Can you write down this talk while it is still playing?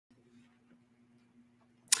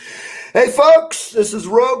Hey, folks, this is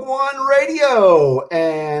Rogue One Radio,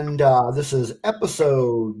 and this is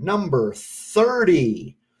episode number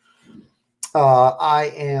 30.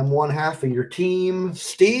 I am one half of your team,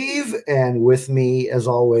 Steve, and with me, as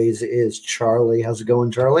always, is Charlie. How's it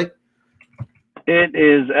going, Charlie? It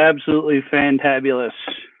is absolutely fantabulous.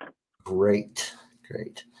 Great.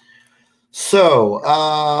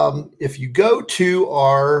 So, if you go to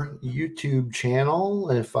our YouTube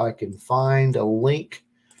channel, if I can find a link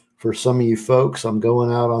for some of you folks, I'm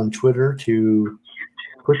going out on Twitter to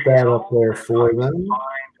put that up there for them.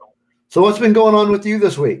 So what's been going on with you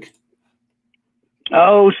this week?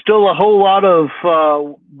 Oh, still a whole lot of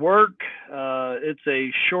work. It's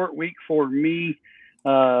a short week for me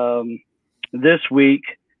this week.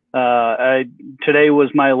 Today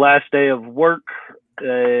was my last day of work,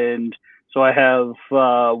 and so I have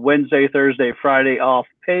Wednesday, Thursday, Friday off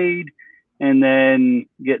paid, and then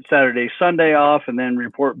get Saturday, Sunday off, and then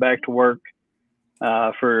report back to work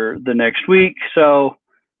for the next week. So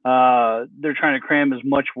they're trying to cram as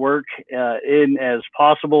much work in as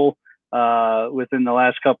possible within the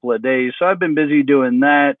last couple of days. So I've been busy doing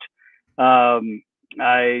that.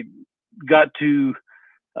 I got to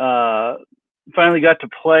finally got to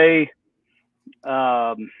play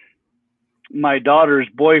my daughter's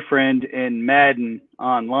boyfriend in Madden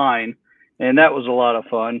online, and that was a lot of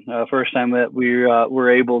fun. First time that we were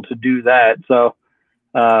able to do that. So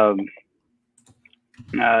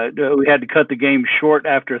we had to cut the game short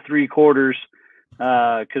after 3 quarters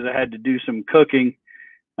because I had to do some cooking.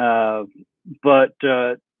 But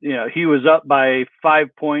he was up by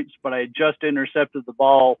 5 points, but I just intercepted the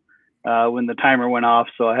ball when the timer went off,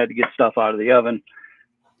 so I had to get stuff out of the oven.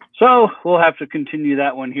 So we'll have to continue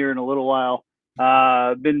that one here in a little while.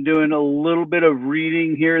 Been doing a little bit of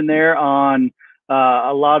reading here and there on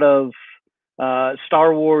a lot of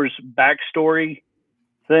Star Wars backstory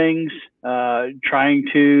things, trying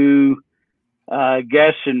to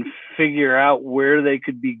guess and figure out where they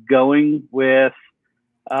could be going with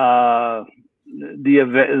the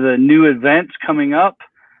new events coming up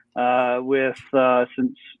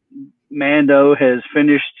since Mando has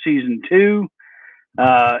finished season 2,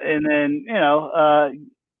 and then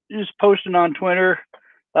just posting on Twitter,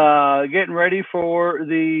 getting ready for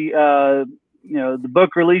the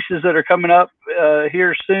book releases that are coming up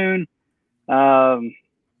here soon.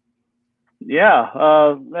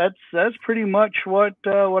 That's pretty much what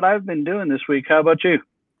I've been doing this week. How about you?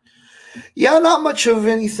 Yeah, not much of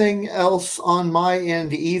anything else on my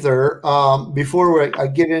end either. Before I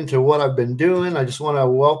get into what I've been doing, I just want to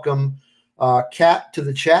welcome Kat to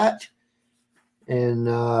the chat.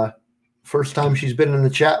 And first time she's been in the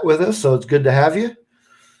chat with us, so it's good to have you.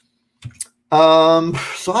 So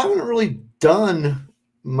I haven't really done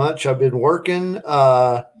much. I've been working.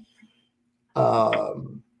 I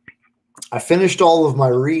finished all of my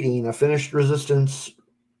reading. I finished Resistance.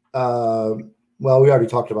 Well, we already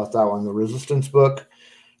talked about that one, the Resistance book.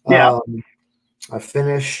 Yeah. I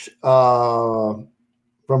finished From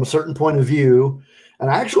a Certain Point of View, and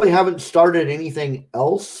I actually haven't started anything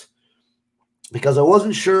else because I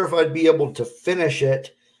wasn't sure if I'd be able to finish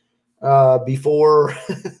it before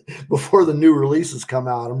the new releases come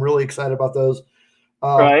out. I'm really excited about those.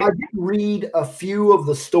 Right. I did read a few of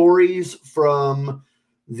the stories from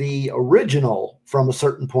the original From a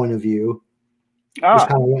Certain Point of View. Just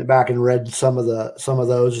kind of went back and read some of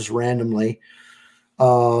those just randomly.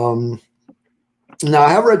 Now I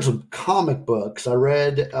have read some comic books. I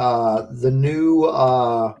read the new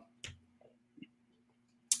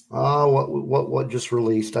what just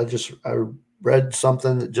released. I read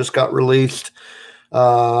something that just got released.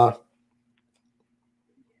 It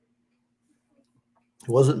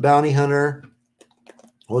wasn't Bounty Hunter. It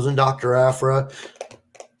wasn't Dr. Aphra.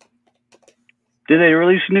 Did they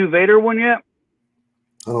release a new Vader one yet?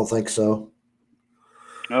 I don't think so.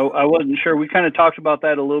 No, I wasn't sure. We kind of talked about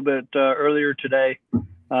that a little bit earlier today in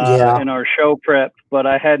our show prep, but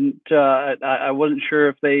I hadn't. I wasn't sure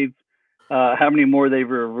if they've how many more they've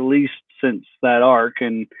released since that arc,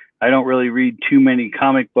 and I don't really read too many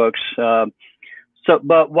comic books.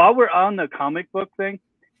 But while we're on the comic book thing,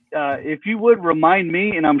 if you would remind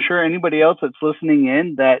me, and I'm sure anybody else that's listening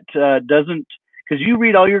in that doesn't, because you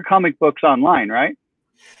read all your comic books online, right?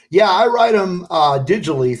 Yeah, I write them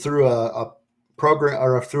digitally through a program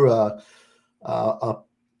or through a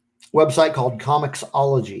website called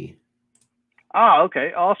Comixology.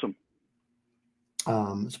 Okay, awesome.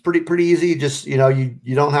 It's pretty easy. Just you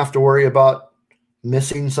don't have to worry about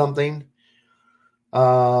missing something.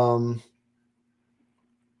 Oh,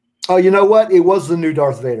 you know what? It was the new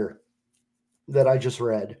Darth Vader that I just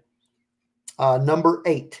read. Number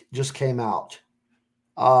 8 just came out.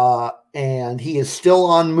 and he is still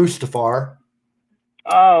on Mustafar.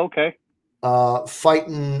 Oh, okay.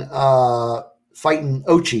 Fighting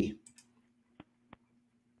Ochi.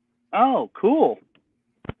 Oh, cool.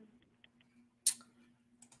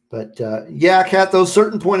 But yeah, Kat, those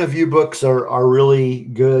certain point of view books are really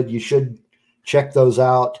good. You should check those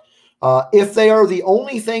out. If they are the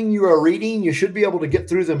only thing you are reading, you should be able to get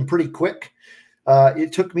through them pretty quick.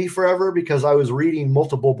 It took me forever because I was reading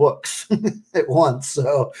multiple books at once.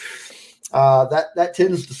 So that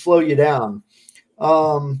tends to slow you down.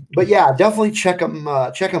 But yeah, definitely check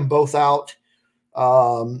them both out.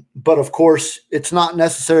 But of course, it's not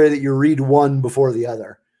necessary that you read one before the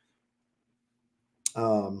other.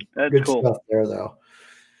 That's good cool stuff there, though.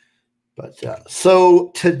 But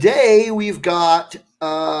so today we've got,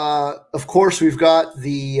 of course, we've got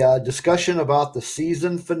the discussion about the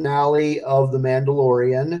season finale of The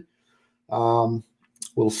Mandalorian. A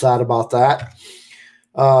little sad about that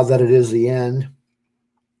it is the end.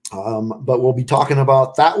 But we'll be talking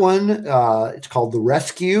about that one. It's called The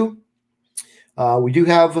Rescue. We do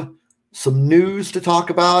have some news to talk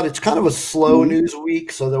about. It's kind of a slow news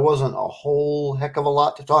week, so there wasn't a whole heck of a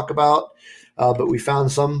lot to talk about, but we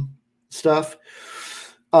found some stuff.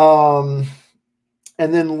 And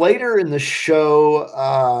then later in the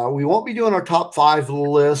show, we won't be doing our top 5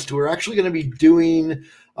 list. We're actually going to be doing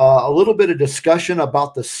a little bit of discussion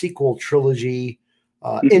about the sequel trilogy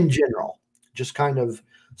in general, just kind of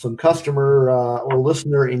some customer or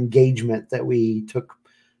listener engagement that we took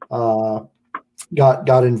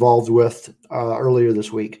got involved with earlier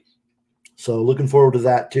this week. So looking forward to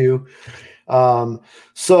that too.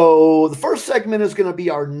 So the first segment is going to be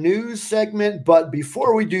our news segment. But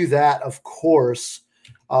before we do that, of course,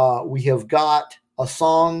 we have got a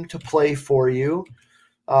song to play for you.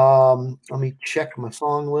 Let me check my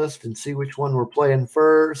song list and see which one we're playing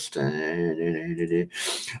first. Okay.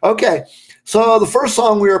 So the first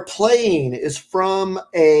song we are playing is from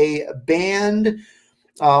a band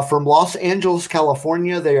from Los Angeles,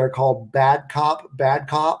 California. They are called Bad Cop.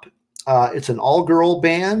 It's an all-girl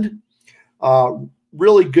band.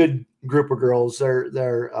 Really good group of girls.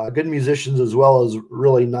 They're good musicians as well as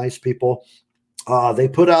really nice people. They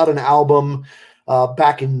put out an album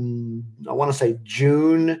back in, I want to say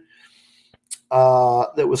June,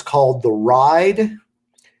 that was called The Ride.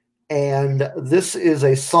 And this is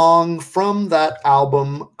a song from that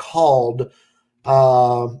album called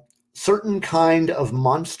Certain Kind of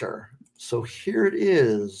Monster. So here it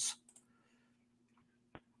is.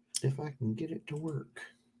 If I can get it to work.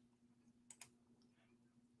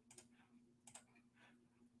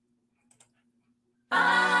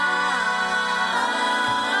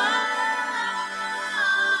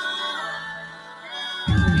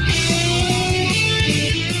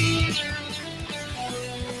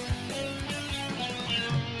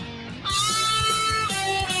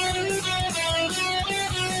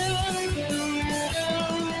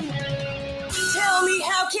 Tell me,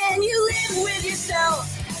 how can you live with yourself?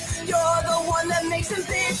 You're the one that makes them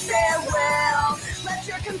think they're well. Left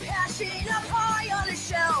your compassion up high on a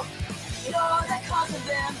shelf. You're the cause of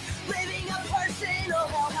them living a personal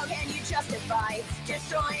hell. How can you justify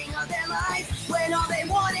destroying all their lives when all they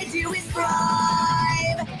want to do is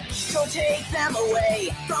thrive? So take them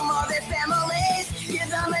away from all their families. Give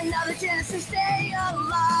them another chance to stay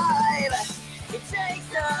alive. It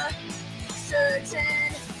takes a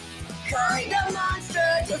certain kind of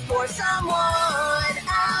monster to force someone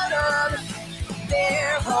out of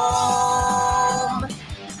their home.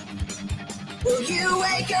 Will you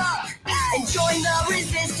wake up and join the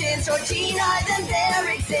resistance, or deny them their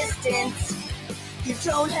existence? You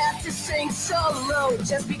don't have to sing solo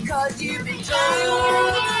just because you've been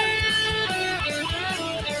told.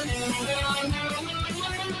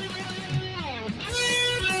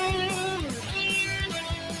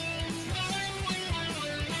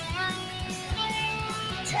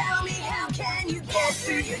 Tell me, how can you get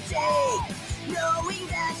through your day knowing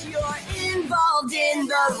that you're involved in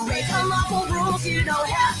the race? Unlawful rules you don't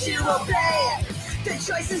have to obey. The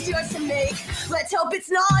choice is yours to make. Let's hope it's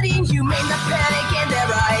not inhumane. The panic in their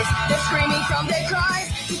eyes, they're screaming from their cries,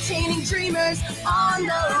 detaining dreamers on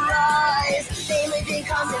the rise. They live in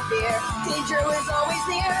constant fear, danger is always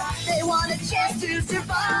near. They want a chance to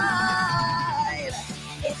survive.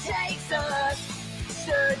 It takes a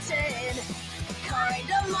certain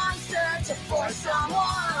kind of monster to force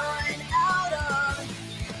someone out of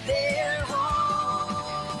their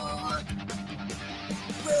home.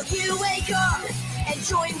 Will you wake up and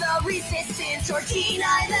join the resistance, or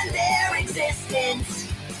deny them their existence?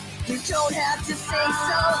 You don't have to sing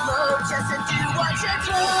solo just to do what you're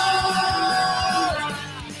told.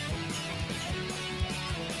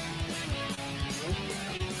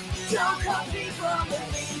 Don't call people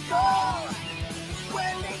illegal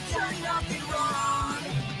when they turn nothing wrong.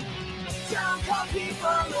 Don't call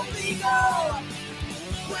people illegal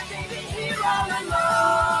when they've been here all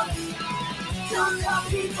along. Don't call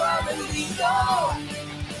people illegal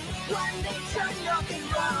when they turn nothing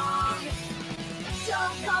wrong.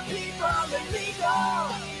 Don't call people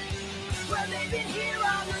illegal when they've been here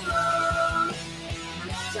all along.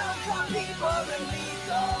 Don't call people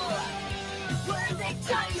illegal when they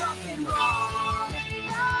done nothing wrong.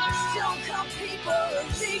 Don't call people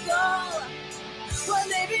illegal when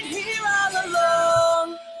they've been here all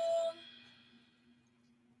along.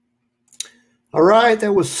 All right,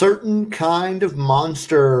 that was Certain Kind of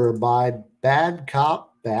Monster by Bad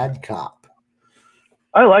Cop, Bad Cop.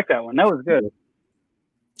 I like that one. That was good.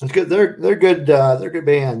 It's good. They're good. They're a good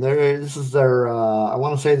band. This is their. I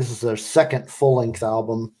want to say this is their second full length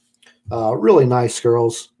album. Really nice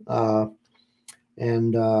girls,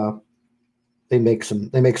 and they make some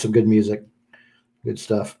good music, good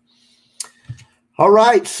stuff. All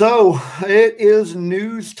right, so it is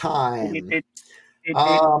news time.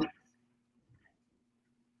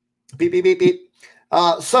 Beep beep beep beep.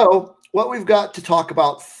 So what we've got to talk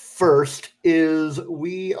about first is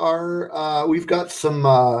we've got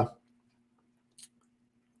some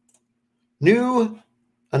new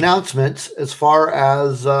announcements as far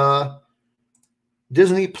as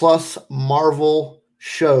Disney Plus Marvel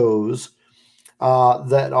shows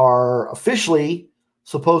that are officially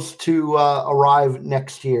supposed to arrive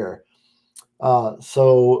next year.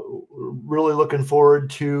 So really looking forward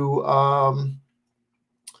to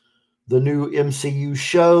the new MCU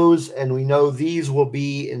shows, and we know these will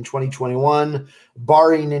be in 2021,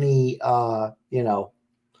 barring any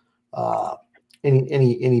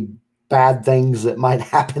any bad things that might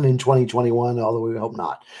happen in 2021, although we hope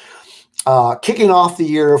not. Kicking off the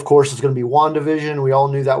year, of course, is going to be WandaVision. We all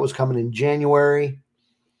knew that was coming in January.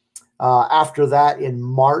 After that, in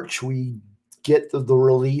March, we get the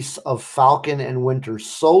release of Falcon and Winter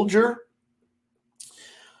Soldier.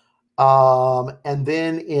 And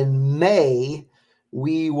then in May,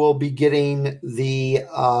 we will be getting the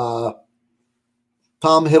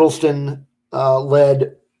Tom Hiddleston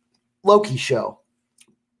led Loki show.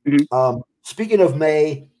 Mm-hmm. Speaking of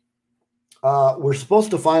May, we're supposed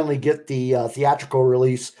to finally get the theatrical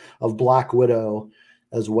release of Black Widow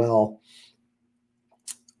as well.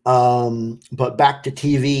 But back to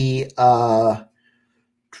TV.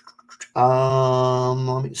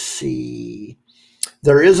 Let me see.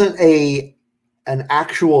 There isn't an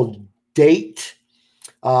actual date,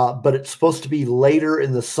 but it's supposed to be later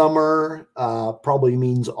in the summer. Probably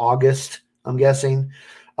means August, I'm guessing.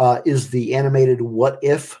 Is the animated What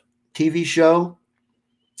If TV show.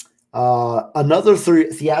 Another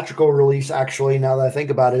theatrical release, actually, now that I think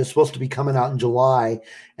about it, is supposed to be coming out in July,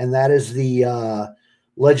 and that is the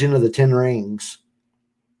Legend of the Ten Rings.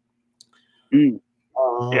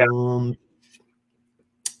 Yeah.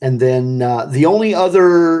 And then the only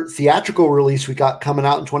other theatrical release we got coming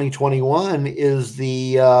out in 2021 is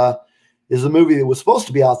the movie that was supposed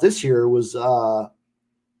to be out this year, was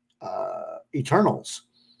Eternals.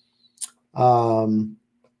 And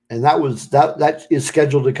that is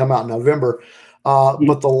scheduled to come out in November.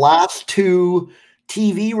 But the last two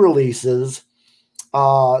TV releases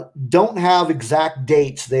don't have exact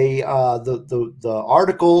dates. They the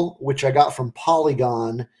article, which I got from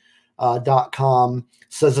Polygon.com,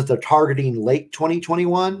 says that they're targeting late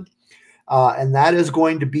 2021, and that is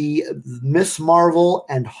going to be Miss Marvel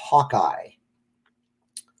and Hawkeye.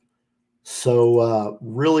 So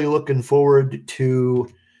really looking forward to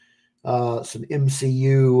some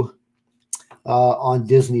MCU on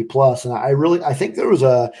Disney Plus. And I think there was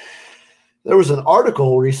an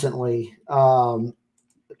article recently.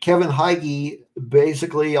 Kevin Feige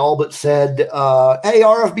basically all but said, "Hey,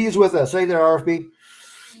 RFB is with us. Hey there, RFB."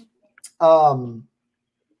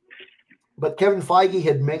 But Kevin Feige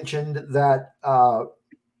had mentioned that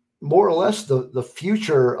more or less the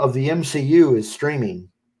future of the MCU is streaming.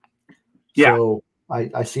 Yeah. So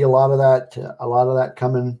I see a lot of that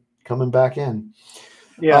coming back in.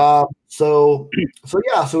 Yeah. So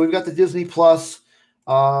we've got the Disney Plus,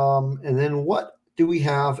 and then what do we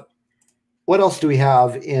have? What else do we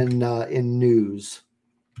have in news?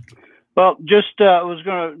 Well, just I was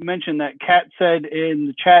going to mention that Kat said in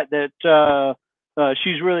the chat that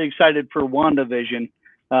she's really excited for WandaVision,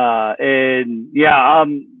 and yeah,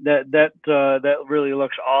 that really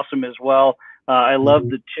looks awesome as well. I love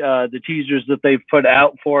the teasers that they've put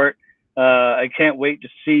out for it. I can't wait to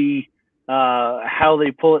see how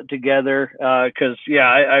they pull it together, because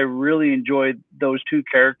I really enjoyed those two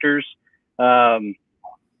characters,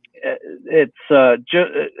 it's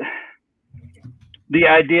just the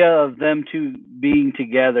idea of them two being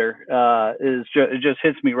together it just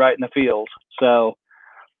hits me right in the feels. So,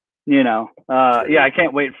 yeah, I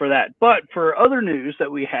can't wait for that. But for other news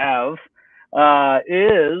that we have and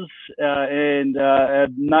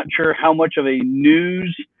I'm not sure how much of a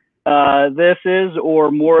news this is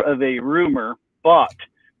or more of a rumor, but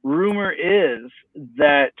rumor is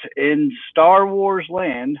that in Star Wars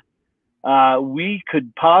land, we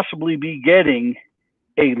could possibly be getting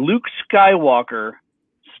a Luke Skywalker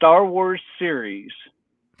Star Wars series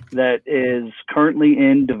that is currently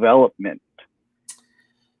in development.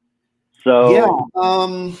 So yeah,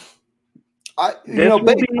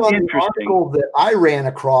 based on the article that I ran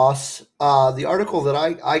across, the article that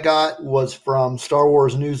I got was from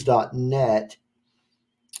StarWarsNews.net,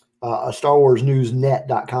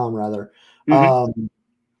 StarWarsNewsNet.com rather. Mm-hmm.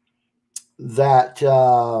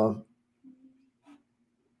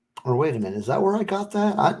 Or wait a minute, is that where I got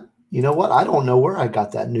that? You know what? I don't know where I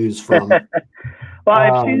got that news from. Well,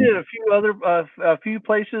 I've seen it a few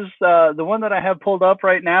places. The one that I have pulled up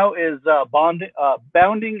right now is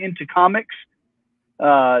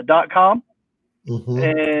boundingintocomics.com. Mm-hmm.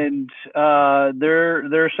 And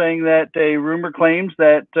they're saying that a rumor claims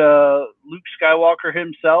that Luke Skywalker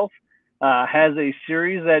himself has a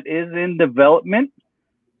series that is in development.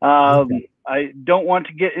 Okay. I don't want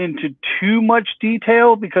to get into too much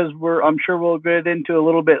detail because I'm sure we'll get into a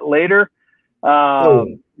little bit later. But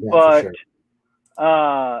sure.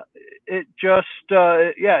 It just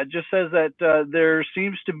says that there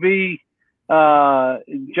seems to be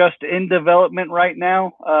just in development right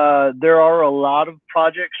now. There are a lot of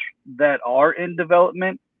projects that are in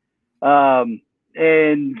development,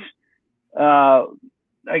 and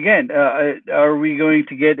again, are we going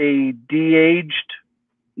to get a de-aged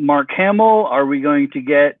Mark Hamill? Are we going to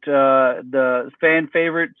get the fan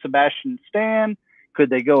favorite Sebastian Stan? Could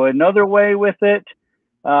they go another way with it?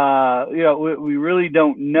 We really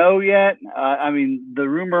don't know yet. I mean, the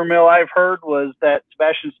rumor mill I've heard was that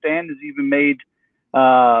Sebastian Stan has even made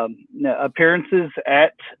appearances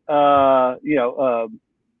at I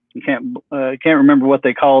can't remember what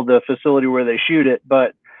they call the facility where they shoot it,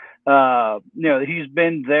 but he's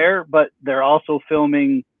been there. But they're also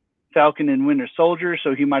filming Falcon and Winter Soldier,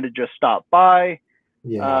 so he might have just stopped by.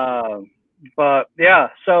 Yeah. But yeah,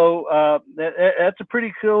 so that's a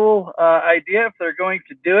pretty cool idea if they're going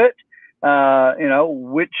to do it.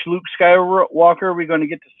 Which Luke Skywalker are we going to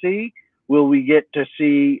get to see? Will we get to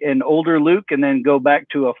see an older Luke and then go back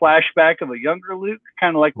to a flashback of a younger Luke,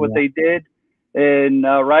 kind of like what they did in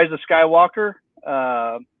Rise of Skywalker?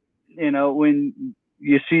 When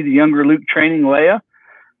you see the younger Luke training Leia.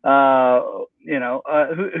 Who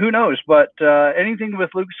knows? But anything with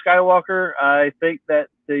Luke Skywalker, I think that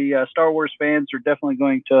the Star Wars fans are definitely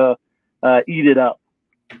going to eat it up.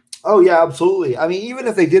 Oh yeah, absolutely. I mean, even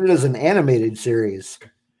if they did it as an animated series,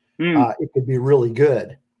 it could be really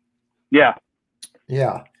good. Yeah.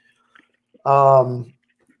 Yeah.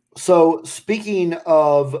 So speaking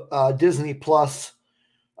of Disney Plus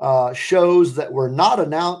shows that were not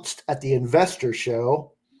announced at the investor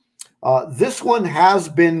show, this one has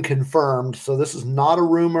been confirmed. So this is not a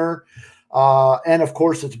rumor. And of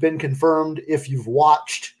course, it's been confirmed if you've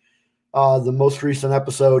watched the most recent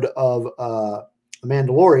episode of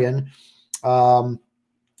Mandalorian.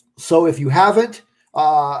 So if you haven't,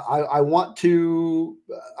 I want you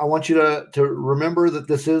to remember that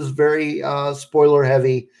this is very spoiler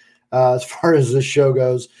heavy as far as this show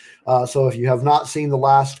goes. So if you have not seen the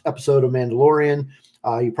last episode of Mandalorian,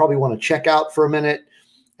 you probably want to check out for a minute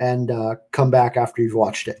and come back after you've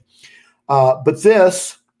watched it. But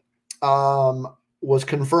this was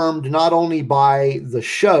confirmed not only by the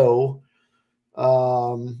show,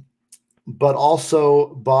 but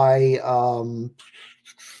also by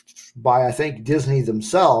I think Disney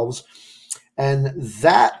themselves, and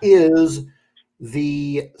that is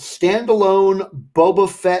the standalone Boba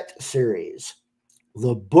Fett series,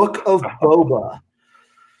 the Book of Boba.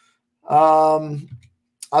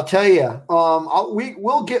 I'll tell you,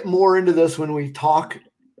 we'll get more into this when we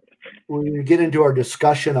get into our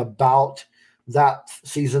discussion about that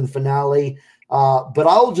season finale. But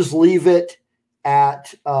I'll just leave it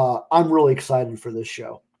at I'm really excited for this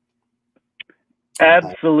show.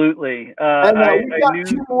 Absolutely. We've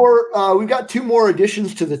got two more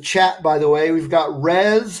additions to the chat, by the way. We've got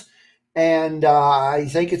Rez and I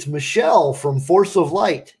think it's Michelle from Force of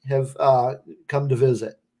Light have come to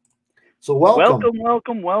visit. So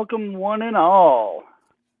welcome, one and all.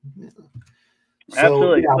 So,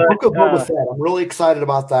 absolutely. Yeah, Book of Boba Fett. I'm really excited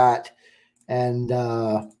about that, and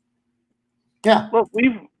Yeah. Well,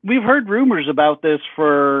 we've heard rumors about this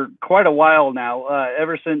for quite a while now.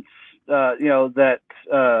 Ever since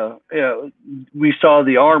we saw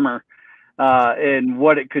the armor and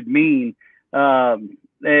what it could mean.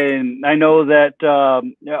 And I know that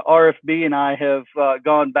RFB and I have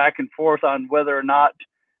gone back and forth on whether or not,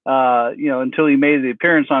 until he made the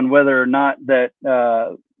appearance, on whether or not that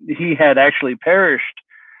he had actually perished.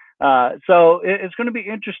 So it's going to be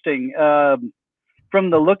interesting. From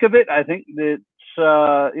the look of it, I think that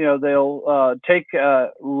they'll take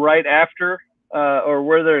right after or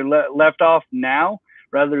where they're left off now,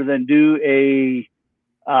 rather than do a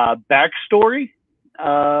backstory.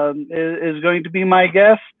 Is going to be my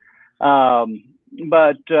guess.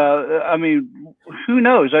 But I mean, who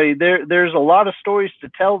knows? I mean, there's a lot of stories to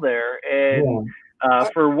tell there, and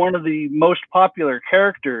for one of the most popular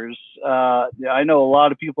characters, I know a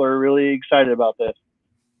lot of people are really excited about this.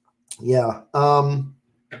 Yeah.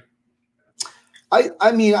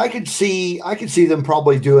 I mean, I could see them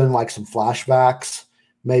probably doing like some flashbacks,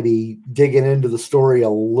 maybe digging into the story a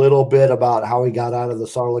little bit about how he got out of the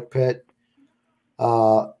Sarlacc pit.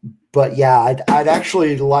 But yeah, I'd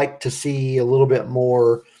actually like to see a little bit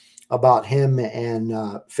more about him and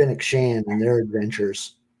Fennec Shan and their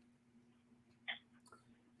adventures.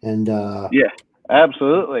 And yeah,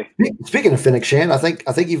 absolutely. Speaking of Fennec Shan, I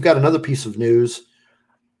think you've got another piece of news.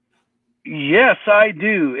 Yes, I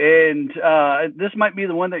do, and this might be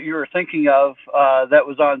the one that you were thinking of. That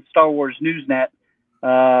was on Star Wars Newsnet.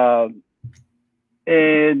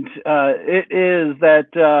 And it is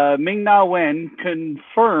that Ming-Na Wen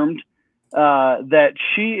confirmed that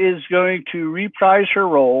she is going to reprise her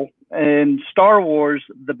role in Star Wars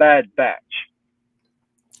The Bad Batch.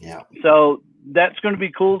 Yeah. So that's going to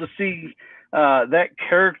be cool to see that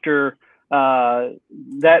character,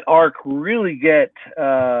 that arc really get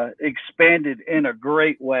expanded in a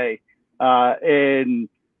great way. And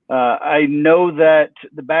I know that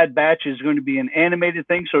The Bad Batch is going to be an animated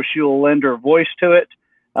thing, so she'll lend her voice to it.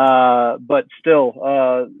 But still,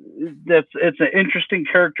 it's an interesting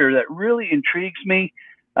character that really intrigues me.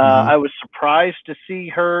 I was surprised to see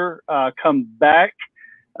her come back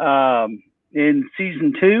in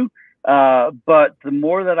season 2. But the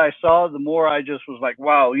more that I saw, the more I just was like,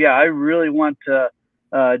 wow, yeah, I really want to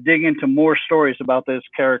dig into more stories about this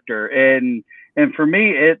character. And for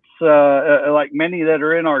me, it's like many that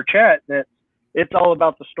are in our chat, that it's all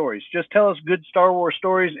about the stories. Just tell us good Star Wars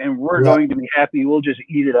stories, and we're going to be happy. We'll just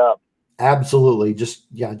eat it up. Absolutely. Just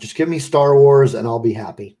give me Star Wars, and I'll be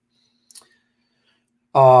happy.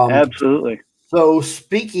 Absolutely. So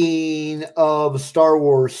speaking of Star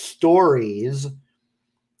Wars stories,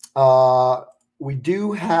 we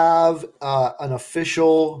do have an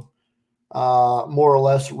official, more or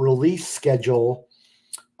less, release schedule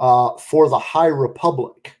for the High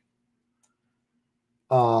Republic.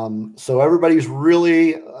 So everybody's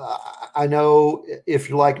really, I know if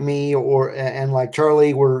you're like me and like Charlie,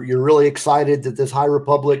 you're really excited that this High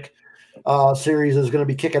Republic series is going to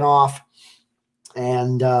be kicking off.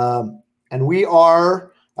 And we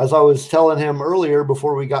are, as I was telling him earlier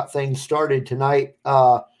before we got things started tonight,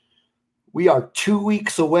 we are 2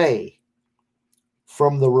 weeks away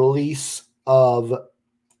from the release of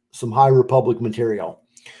some High Republic material.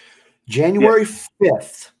 January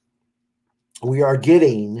 5th, we are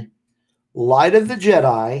getting Light of the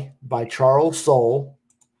Jedi by Charles Soule,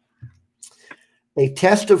 A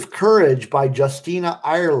Test of Courage by Justina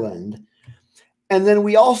Ireland, and then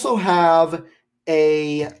we also have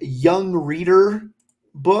a young reader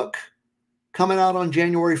book coming out on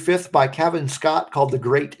January 5th by Cavan Scott called The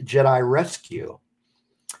Great Jedi Rescue.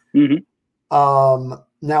 Now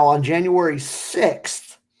on January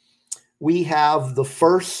 6th, we have the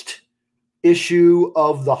first issue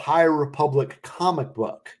of the High Republic comic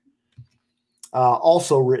book,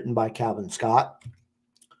 also written by Cavan Scott.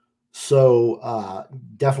 So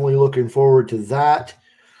definitely looking forward to that.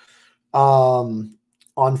 On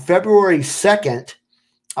February 2nd,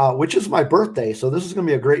 which is my birthday, so this is going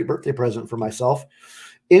to be a great birthday present for myself,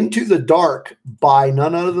 Into the Dark by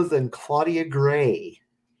none other than Claudia Gray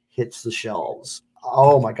hits the shelves.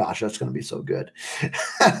 Oh my gosh, that's going to be so good.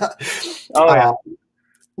 Oh, yeah.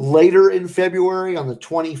 Later in February, on the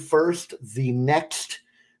 21st, the next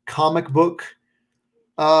comic book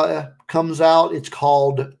comes out. It's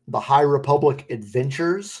called The High Republic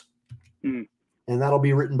Adventures, and that'll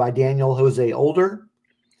be written by Daniel Jose Older.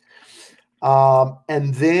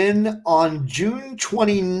 And then on June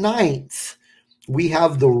 29th, we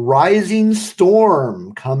have The Rising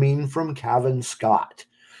Storm coming from Cavan Scott.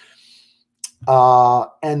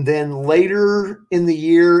 And then later in the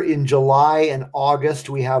year, in July and August,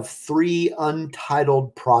 we have 3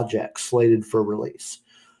 untitled projects slated for release.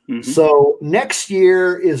 So next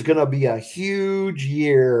year is going to be a huge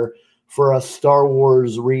year for us Star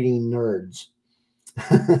Wars reading nerds.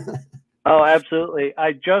 Oh, absolutely.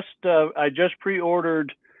 I just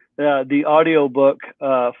pre-ordered the audiobook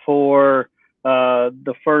for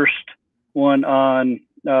the first one on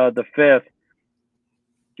the 5th.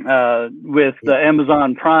 With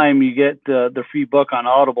Amazon Prime, you get the free book on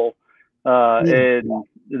Audible, and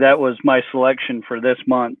that was my selection for this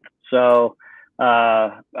month. So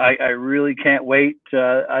I really can't wait.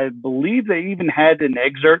 I believe they even had an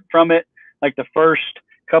excerpt from it, like the first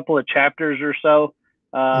couple of chapters or so,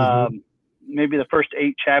 maybe the first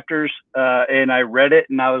 8 chapters, and I read it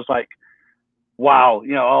and I was like, wow,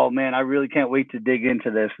 oh man, I really can't wait to dig into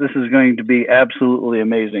this. This is going to be absolutely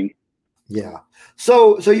amazing. Yeah.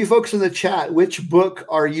 So you folks in the chat, which book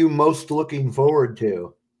are you most looking forward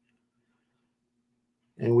to?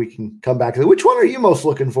 And we can come back to which one are you most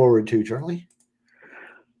looking forward to, Charlie?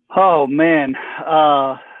 Oh man,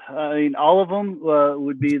 I mean, all of them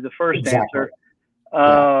would be the first answer.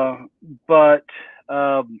 But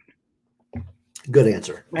good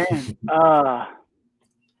answer, man.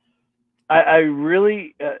 I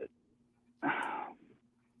really.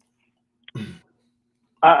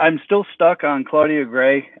 I'm still stuck on Claudia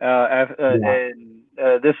Gray, and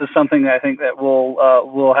this is something that I think that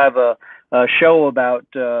we'll have a show about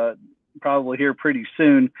probably here pretty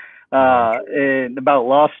soon, and about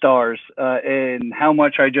Lost Stars, and how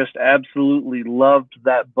much I just absolutely loved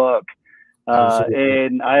that book,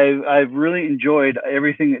 and I've really enjoyed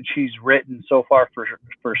everything that she's written so far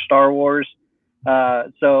for Star Wars.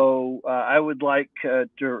 So I would like to.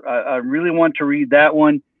 I really want to read that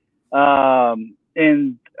one.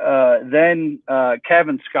 And then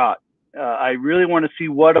Kevin Scott. I really want to see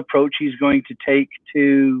what approach he's going to take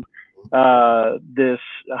to this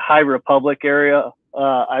High Republic area.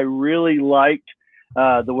 I really liked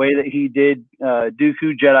the way that he did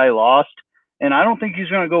Dooku Jedi Lost, and I don't think he's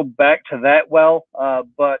going to go back to that well.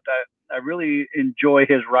 But I really enjoy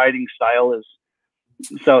his writing style.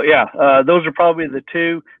 So yeah, those are probably the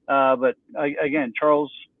 2. But again,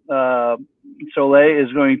 Charles Soule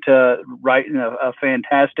is going to write a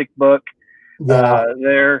fantastic book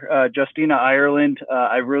there. Justina Ireland,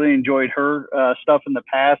 I really enjoyed her stuff in the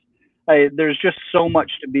past. There's just so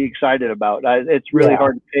much to be excited about. It's really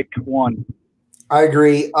hard to pick one. I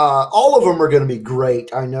agree. All of them are going to be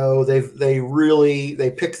great. I know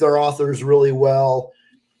they pick their authors really well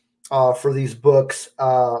for these books.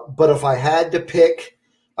 But if I had to pick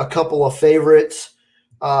a couple of favorites,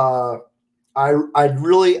 I'd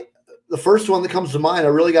really, the first one that comes to mind, I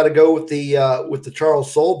really got to go with the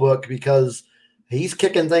Charles Soule book, because he's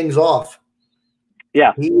kicking things off.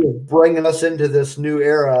 Yeah, he is bringing us into this new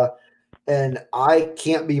era, and I'm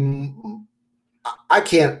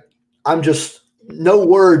just no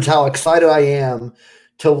words how excited I am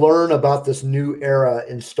to learn about this new era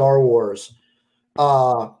in Star Wars.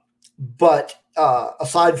 But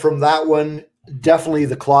aside from that one, definitely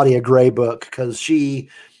the Claudia Gray book, because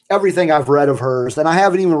everything I've read of hers, and I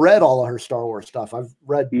haven't even read all of her Star Wars stuff. I've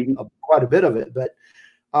read quite a bit of it, but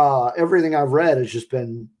everything I've read has just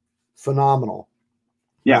been phenomenal.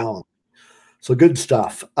 Yeah. So good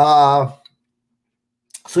stuff. As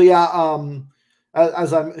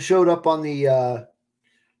I showed up on the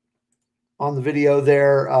video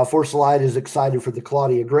there, Force Light is excited for the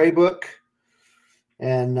Claudia Gray book,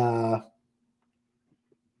 and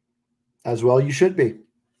as well you should be.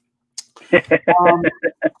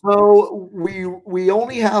 So we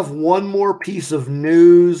only have one more piece of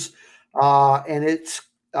news, and it's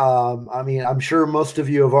I mean, I'm sure most of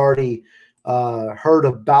you have already heard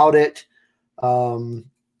about it, but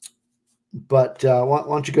why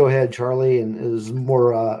don't you go ahead, Charlie, and it is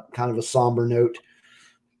more kind of a somber note.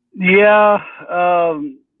 Yeah,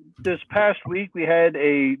 this past week we had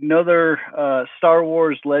another Star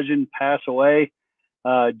Wars legend pass away.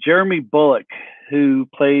 Jeremy Bulloch, who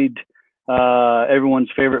played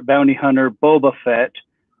everyone's favorite bounty hunter Boba Fett,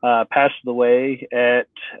 passed away at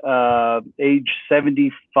age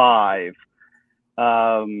 75.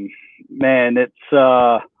 Man, it's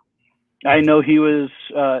I know he was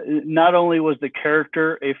not only was the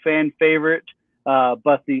character a fan favorite,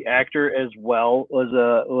 but the actor as well was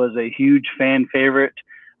a huge fan favorite.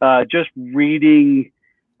 Just reading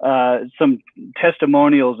some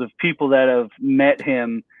testimonials of people that have met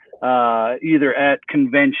him either at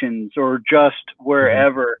conventions or just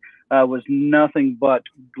wherever was nothing but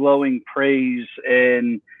glowing praise,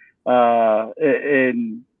 and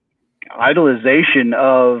idolization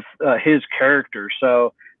of his character.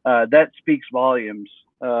 So that speaks volumes.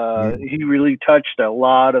 He really touched a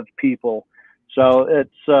lot of people. So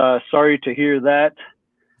it's sorry to hear that.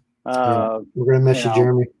 We're going to miss you,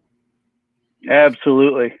 Jeremy.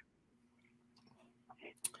 Absolutely.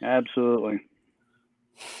 Absolutely.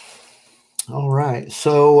 All right.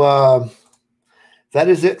 So that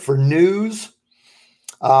is it for news.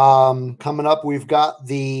 Coming up, we've got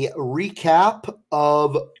the recap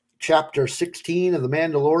of Chapter 16 of The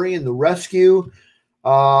Mandalorian, The Rescue.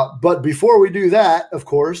 But before we do that, of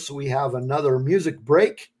course, we have another music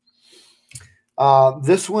break.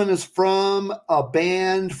 This one is from a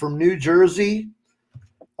band from New Jersey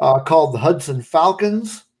called the Hudson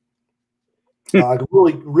Falcons.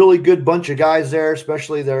 Really good bunch of guys there,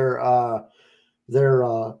 especially their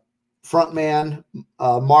front man,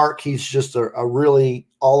 Mark. He's just a really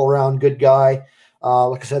all-around good guy.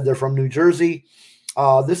 Like I said, they're from New Jersey.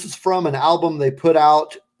 This is from an album they put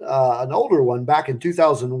out, an older one, back in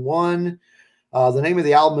 2001. The name of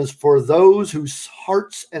the album is For Those Whose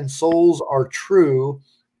Hearts and Souls Are True.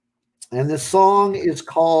 And this song is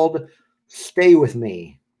called Stay With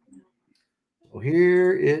Me. So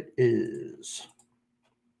here it is.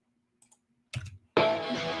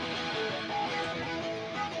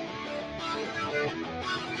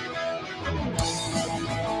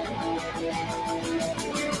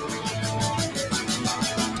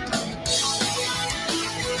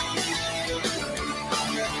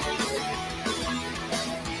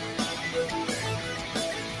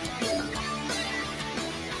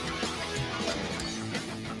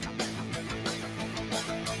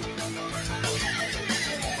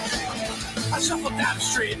 I shuffle down the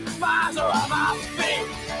street, my eyes are on my feet.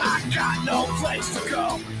 I got no place to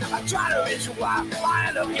go. I try to reach a wife, I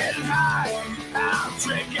end up getting high. I'm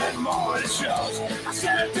drinking more than it shows. I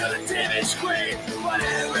stare into the TV screen, but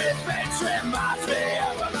everything reminds me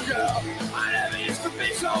of a girl. I never used to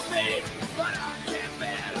be so mean, but I can't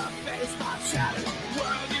bear to face my shattered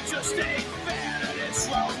world. You just ain't fair to this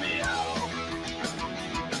Romeo.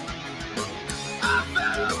 I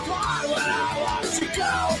fell apart when I watched you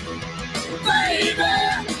go. Baby,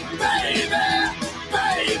 baby,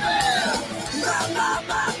 baby,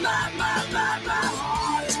 my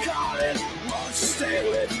heart is calling, won't you stay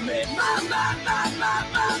with me? My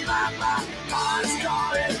heart is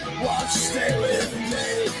calling, won't you stay with me?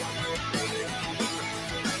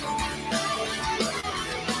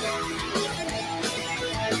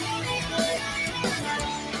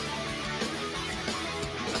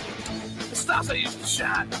 The stars I used to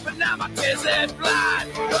shine, but now my tears ain't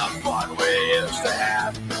blind. The fun we used to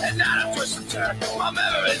have, and now I'm twist and turn. My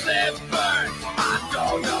memories they burn. I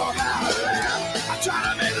don't know how to laugh. I try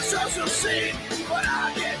to make a social scene, but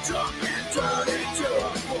I get drunk and turn into a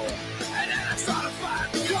fool. And then I start to fight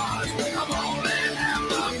because I'm only half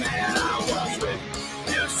the man I was with.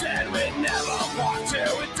 You said we'd never walk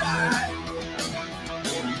till we die.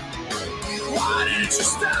 Why didn't you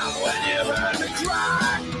stop when you heard me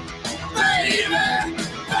cry? Baby,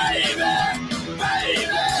 baby, baby,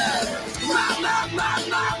 my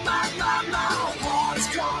heart is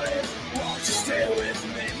calling, won't you stay with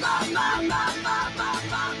me? My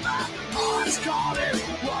heart is calling,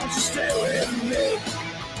 won't you stay with me?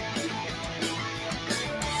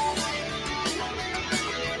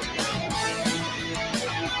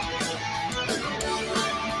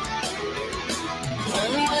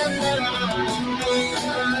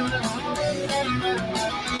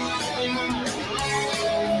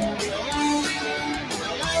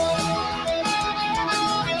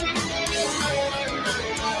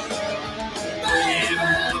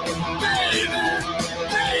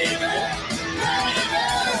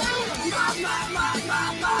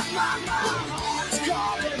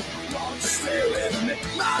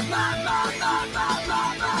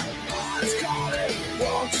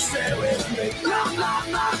 Stay with me.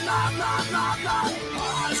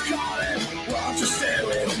 Heart's calling, won't you stay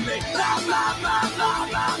with me?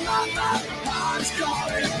 Heart's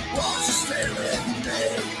calling, won't you stay with me?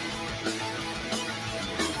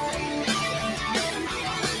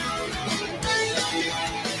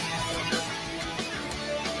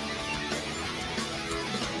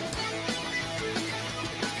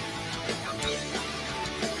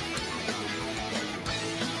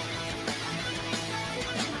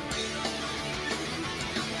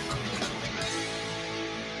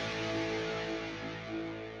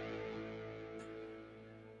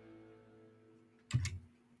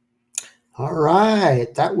 All right,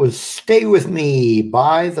 that was Stay With Me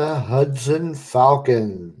by the Hudson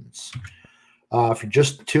Falcons. If you're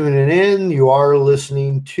just tuning in, you are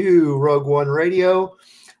listening to Rogue One Radio.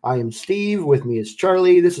 I am Steve. With me is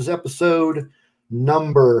Charlie. This is episode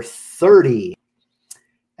number 30.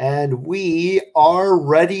 And we are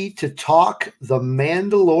ready to talk The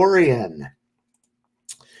Mandalorian.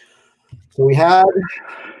 So we had,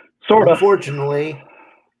 unfortunately,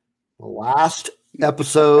 the last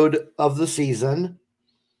episode of the season.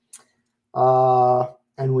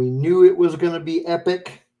 And we knew it was going to be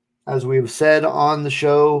epic, as we've said on the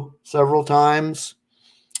show several times,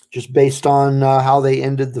 just based on how they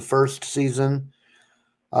ended the first season.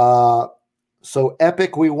 So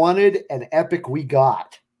epic we wanted, and epic we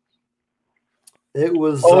got. It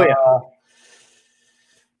was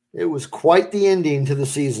it was quite the ending to the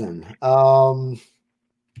season. So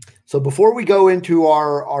before we go into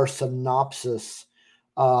our synopsis,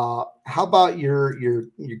 how about your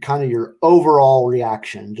kind of your overall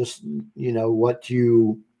reaction? Just, you know, what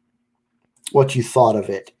you thought of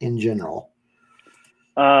it in general.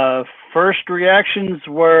 First reactions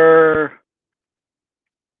were,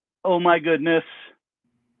 oh my goodness.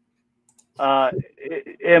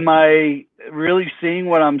 Am I really seeing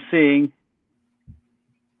what I'm seeing?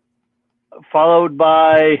 Followed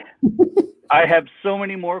by, I have so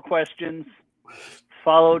many more questions.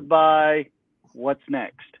 Followed by, what's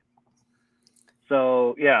next?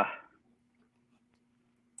 So, yeah.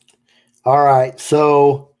 All right.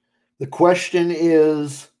 So the question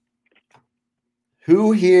is,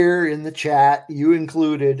 who here in the chat, you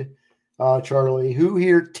included, Charlie, who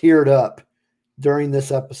here teared up during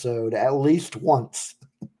this episode at least once?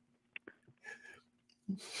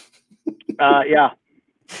 Yeah.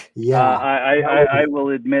 Yeah. I will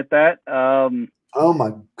admit that. Oh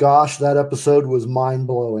my gosh, that episode was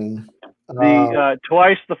mind-blowing.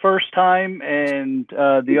 Twice the first time, and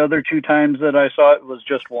the other two times that I saw it was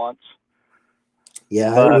just once.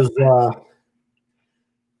 Yeah,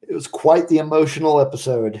 it was quite the emotional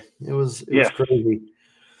episode. It was crazy.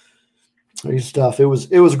 Crazy stuff. It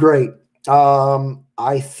was great.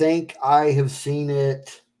 I think I have seen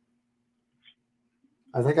it.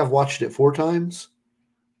 I think I've watched it 4 times.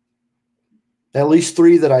 At least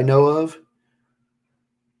 3 that I know of.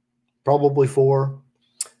 Probably 4.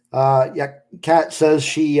 Yeah, Kat says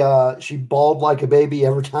she bawled like a baby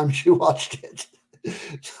every time she watched it.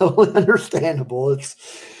 Totally understandable.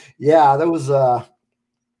 That was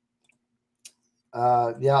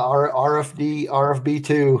RFB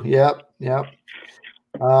 2. Yep.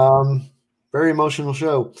 Very emotional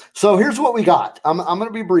show. So here's what we got. I'm going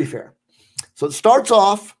to be brief here. So it starts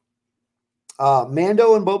off.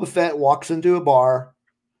 Mando and Boba Fett walks into a bar.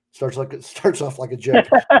 Starts off like a joke.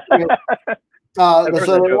 So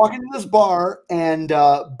they're walking to this bar, and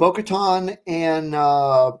Bo-Katan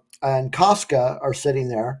and Casca are sitting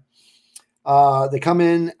there. They come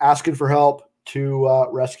in asking for help to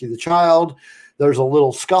rescue the child. There's a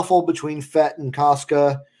little scuffle between Fett and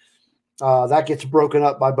Casca. That gets broken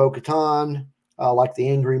up by Bo-Katan, like the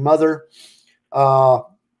angry mother.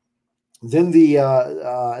 Then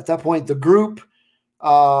at that point, the group,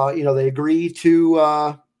 they agree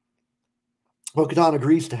to. Bo-Katan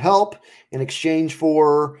agrees to help in exchange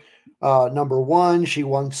for number 1. She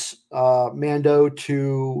wants Mando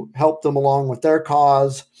to help them along with their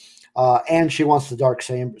cause, and she wants the dark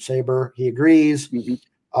saber. He agrees. Mm-hmm.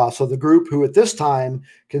 So the group, who at this time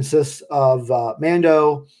consists of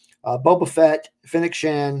Mando, Boba Fett, Fennec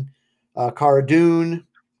Shan, Cara Dune,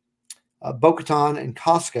 Bo-Katan, and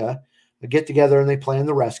Casca, get together and they plan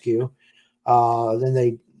the rescue. Then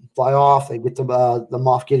they fly off. They get to the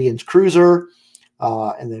Moff Gideon's cruiser,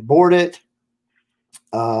 and they board it.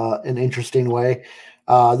 An interesting way.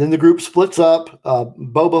 Then the group splits up.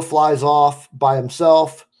 Boba flies off by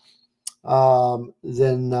himself.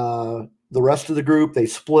 Then the rest of the group, they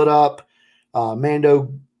split up.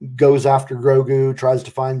 Mando goes after Grogu, tries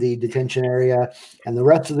to find the detention area, and the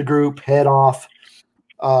rest of the group head off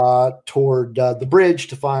toward the bridge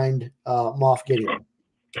to find Moff Gideon.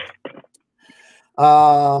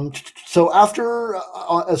 So after,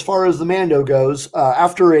 as far as the Mando goes,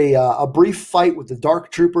 after a brief fight with the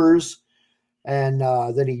Dark Troopers, and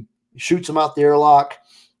then he shoots them out the airlock,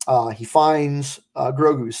 he finds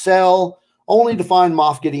Grogu's cell, only to find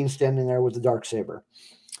Moff Gideon standing there with the Darksaber.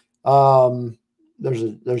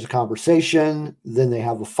 There's a conversation, then they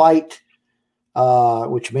have a fight,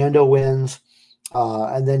 which Mando wins,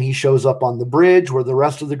 and then he shows up on the bridge where the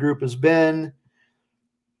rest of the group has been,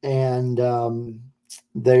 and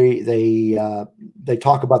they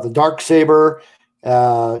talk about the Darksaber.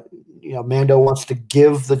 Mando wants to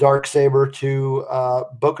give the Darksaber to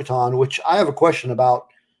Bo-Katan, which I have a question about.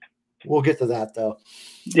 We'll get to that though.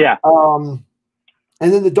 Yeah.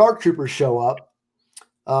 And then the Dark Troopers show up,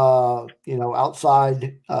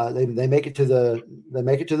 outside. They make it to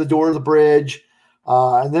the door of the bridge.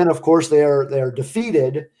 And then of course they are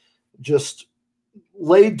defeated, just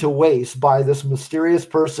laid to waste by this mysterious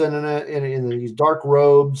person in these dark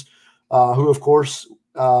robes, who of course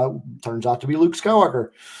turns out to be Luke Skywalker.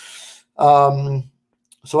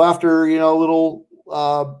 So after a little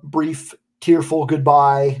brief tearful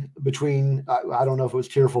goodbye between, I don't know if it was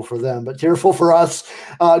tearful for them, but tearful for us,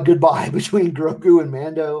 goodbye between Grogu and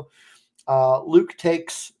Mando, Luke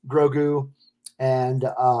takes Grogu and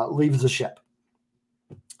leaves the ship.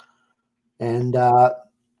 And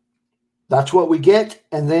that's what we get.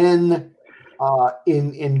 And then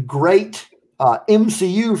in great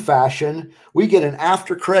MCU fashion, we get an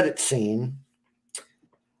after credit scene,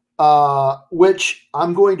 which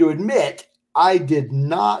I'm going to admit I did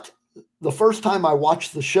not. The first time I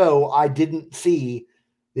watched the show, I didn't see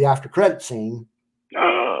the after credit scene.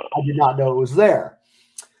 I did not know it was there.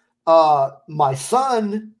 My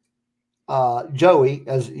son, Joey,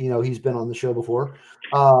 as you know, he's been on the show before,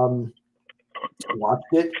 watched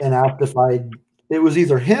it and asked if it was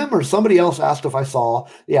either him or somebody else asked if I saw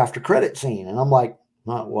the after credit scene. And I'm like,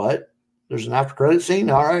 what? There's an after credit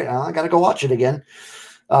scene? All right, I got to go watch it again.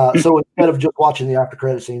 So instead of just watching the after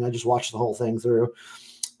credit scene, I just watched the whole thing through.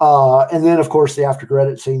 And then, of course, the after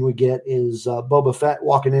credit scene we get is Boba Fett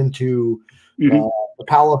walking into the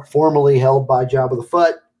palace formerly held by Jabba the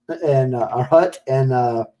Hutt, and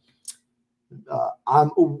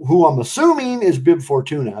who I'm assuming is Bib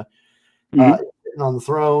Fortuna, sitting on the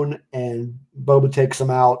throne, and Boba takes him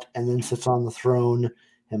out and then sits on the throne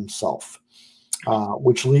himself,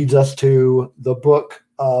 which leads us to the book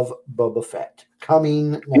of Boba Fett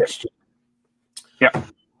coming next year. Yeah.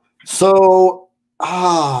 So,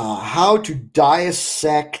 how to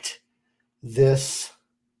dissect this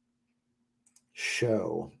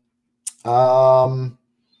show.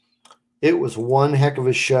 It was one heck of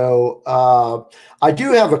a show. I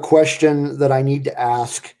do have a question that I need to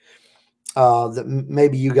ask that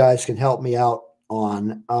maybe you guys can help me out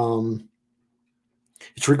on.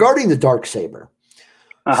 It's regarding the Darksaber.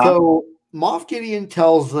 So Moff Gideon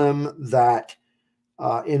tells them that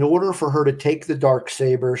in order for her to take the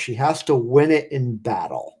Darksaber, she has to win it in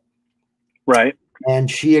battle. Right. And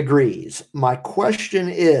she agrees. My question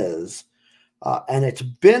is, and it's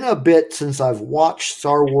been a bit since I've watched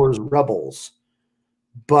Star Wars Rebels,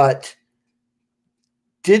 but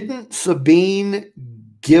didn't Sabine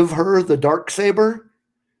give her the Darksaber?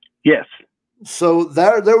 Yes. So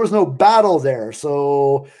there was no battle there.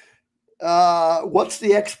 So what's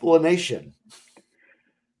the explanation?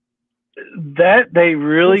 That they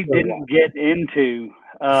really didn't get into,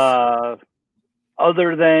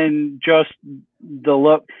 other than just the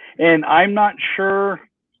look. And I'm not sure.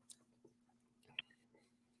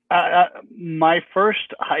 My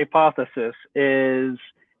first hypothesis is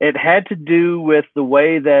it had to do with the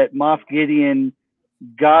way that Moff Gideon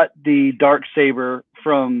got the Darksaber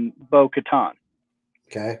from Bo-Katan.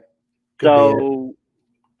 Okay. So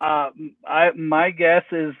my guess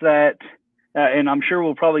is that, and I'm sure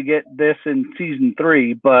we'll probably get this in season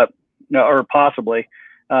 3, but or possibly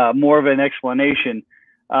more of an explanation.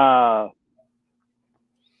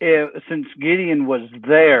 Since Gideon was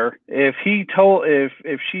there, if she told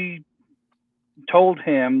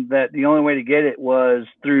him that the only way to get it was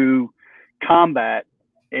through combat,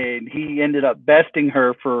 and he ended up besting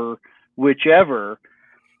her for whichever,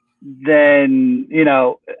 then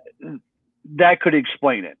that could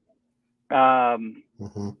explain it.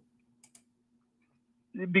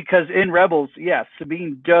 Because in Rebels, yes,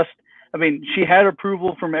 Sabine she had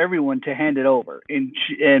approval from everyone to hand it over,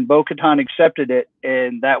 and Bo-Katan accepted it,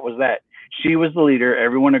 and that was that. She was the leader.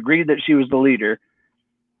 Everyone agreed that she was the leader.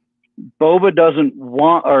 Din doesn't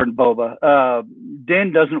want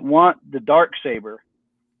the Darksaber.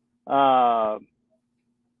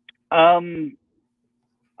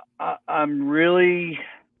 I'm really,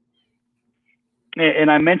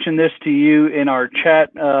 and I mentioned this to you in our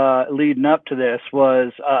chat leading up to this,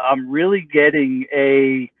 was I'm really getting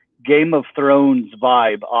a Game of Thrones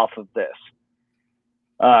vibe off of this.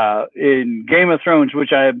 In Game of Thrones,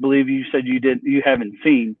 which I believe you said you haven't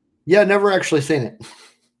seen. Yeah, never actually seen it.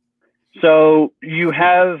 So you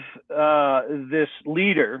have this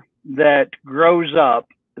leader that grows up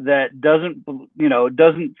that doesn't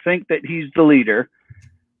think that he's the leader,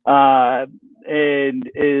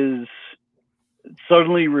 and is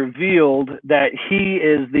suddenly revealed that he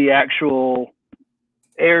is the actual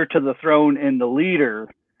heir to the throne and the leader.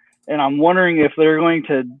 And I'm wondering if they're going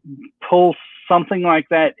to pull something like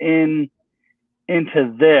that into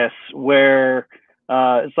this, where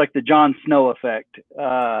It's like the Jon Snow effect,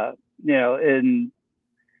 in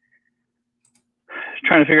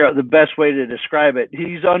trying to figure out the best way to describe it.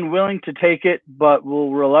 He's unwilling to take it, but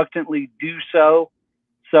will reluctantly do so.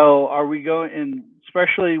 So are we going, and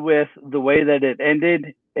especially with the way that it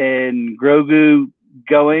ended and Grogu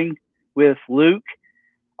going with Luke,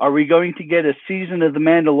 are we going to get a season of The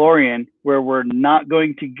Mandalorian where we're not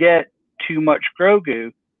going to get too much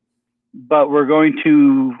Grogu, but we're going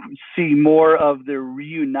to see more of the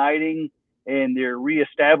reuniting and their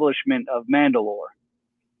reestablishment of Mandalore?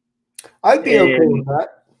 I'd be okay with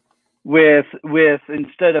that. With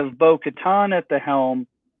instead of Bo-Katan at the helm,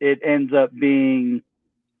 it ends up being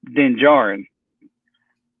Din Djarin.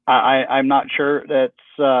 I'm not sure.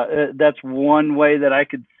 That's one way that I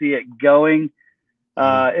could see it going.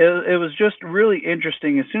 It was just really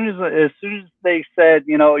interesting. As soon as they said,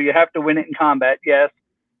 you have to win it in combat. Yes,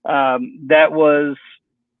 that was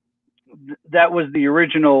the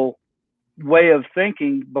original way of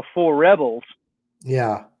thinking before Rebels.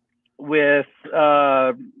 Yeah. With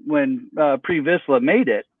when Pre Vizsla made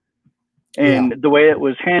it, and the way it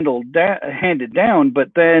was handed down,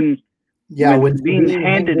 but then when Sabine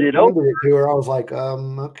handed it over to her, I was like,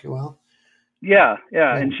 okay, well, yeah,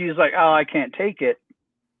 and she's like, oh, I can't take it.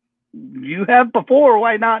 You have before,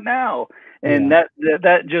 why not now? And that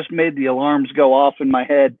just made the alarms go off in my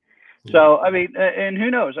head. So I mean, and who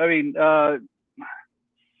knows? I mean,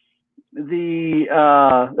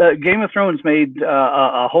 the Game of Thrones made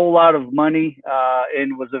a whole lot of money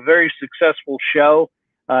and was a very successful show.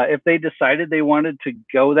 If they decided they wanted to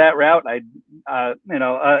go that route,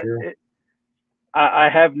 I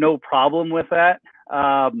have no problem with that.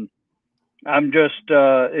 I'm just,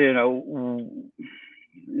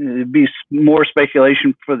 it'd be more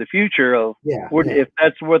speculation for the future of if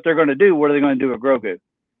that's what they're going to do. What are they going to do with Grogu?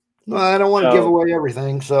 Well, I don't want to give away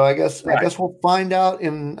everything, so I guess we'll find out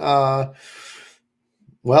in. Well,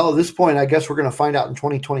 at this point, I guess we're going to find out in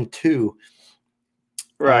 2022.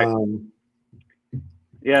 Right.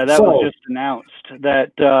 That was just announced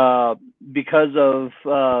that because of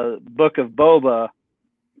Book of Boba,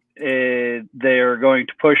 they are going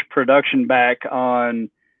to push production back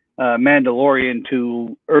on Mandalorian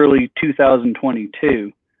to early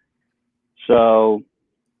 2022. So,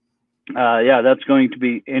 that's going to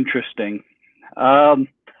be interesting. I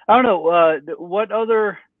don't know. What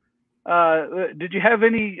other did you have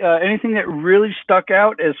anything that really stuck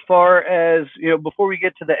out as far as, before we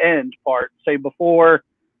get to the end part, say before,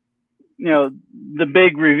 the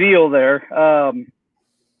big reveal there,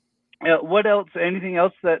 what else, anything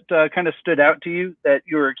else that kind of stood out to you that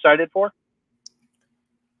you were excited for?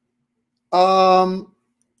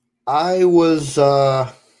 I was,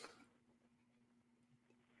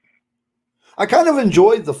 I kind of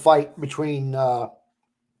enjoyed the fight between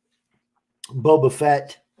Boba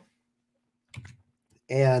Fett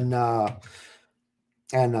and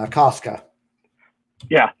Casca.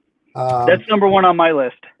 Yeah, that's number one on my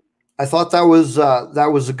list. I thought that was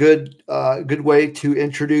a good way to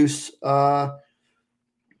introduce Boba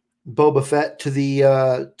Fett to the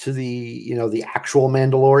the actual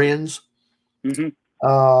Mandalorians.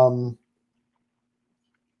 Mm-hmm.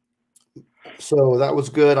 So that was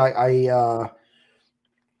good. I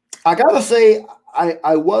gotta say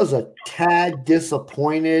I was a tad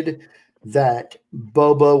disappointed that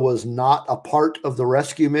Boba was not a part of the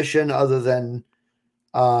rescue mission, other than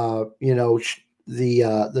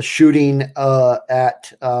the shooting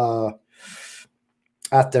at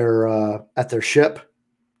their ship,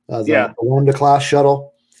 the Lambda class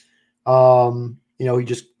shuttle.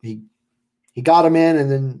 He got him in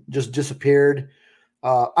and then just disappeared.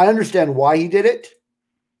 I understand why he did it.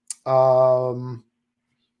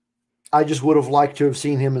 I just would have liked to have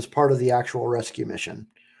seen him as part of the actual rescue mission.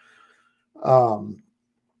 But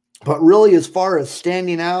really, as far as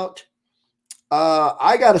standing out,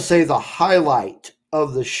 I got to say the highlight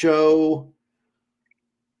of the show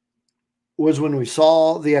was when we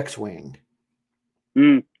saw the X-Wing.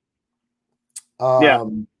 That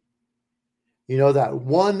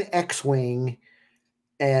one X-Wing.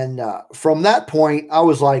 And from that point, I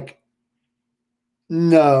was like,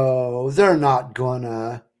 no, they're not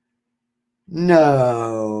gonna.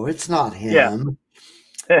 No, it's not him.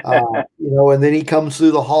 And then he comes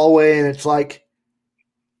through the hallway and it's like,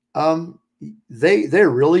 they're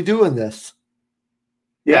really doing this.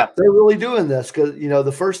 Yeah, they're really doing this, because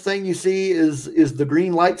the first thing you see is the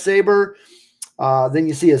green lightsaber. Then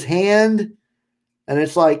you see his hand, and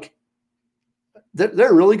it's like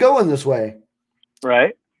they're really going this way,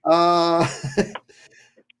 right? And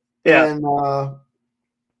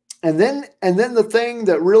then the thing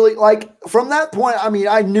that really, like, from that point, I mean,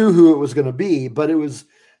 I knew who it was going to be, but it was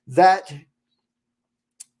that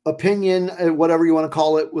opinion, whatever you want to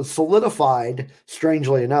call it, was solidified,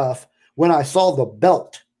 strangely enough, when I saw the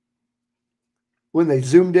belt. When they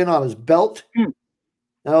zoomed in on his belt, and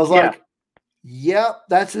I was like, yep,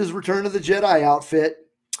 that's his Return of the Jedi outfit.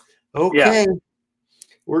 Okay,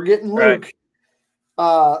 we're getting Luke.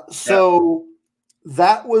 So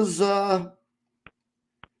that was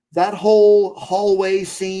that whole hallway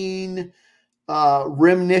scene,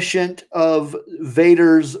 reminiscent of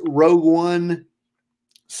Vader's Rogue One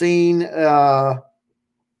scene. It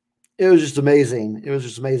was just amazing.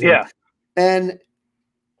 Yeah. And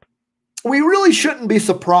we really shouldn't be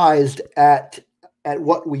surprised at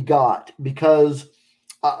what we got, because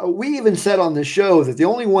we even said on the show that the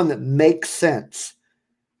only one that makes sense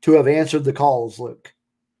to have answered the call is Luke.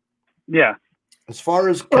 Yeah. As far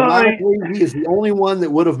as canonically, he is the only one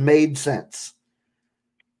that would have made sense.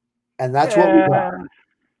 And that's what we got.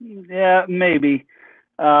 Yeah, maybe.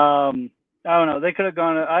 I don't know. They could have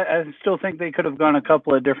gone. I still think they could have gone a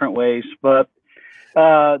couple of different ways. But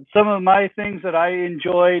some of my things that I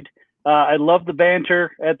enjoyed, I loved the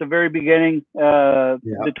banter at the very beginning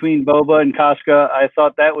between Boba and Casca. I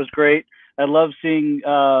thought that was great. I love seeing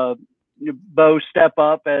Bo step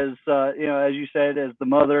up as as you said, as the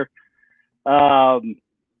mother. I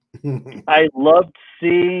loved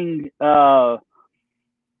seeing the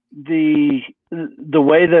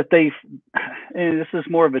way that they, and this is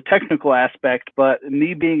more of a technical aspect, but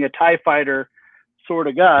me being a TIE fighter sort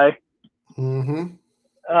of guy,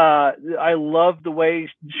 I love the way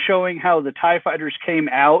showing how the TIE fighters came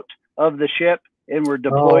out of the ship and were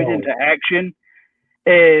deployed into action.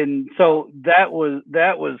 And so that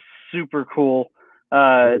was super cool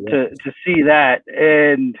to see that.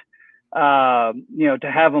 And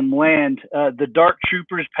to have them land, the Dark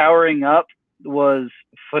Troopers powering up was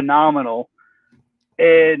phenomenal.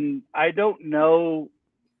 And I don't know,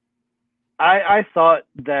 I thought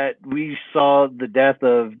that we saw the death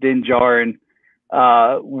of Din Djarin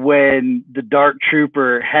when the Dark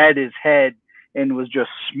Trooper had his head and was just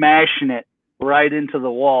smashing it right into the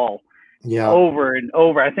wall over and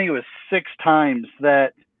over. I think it was 6 times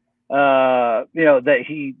that that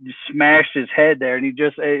he smashed his head there, and he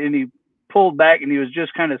pulled back and he was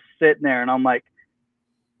just kind of sitting there, and I'm like,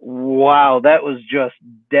 wow, that was just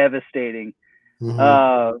devastating.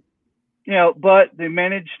 But they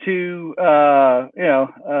managed to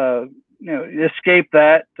escape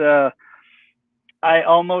that. I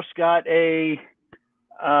almost got a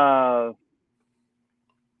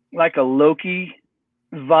like a Loki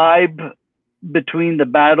vibe between the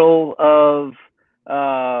battle of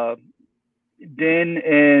Din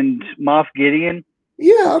and Moff Gideon.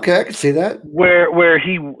 Yeah, okay, I can see that. Where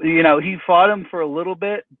he fought him for a little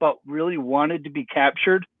bit, but really wanted to be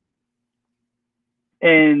captured,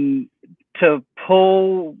 and to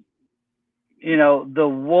pull the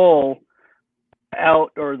wool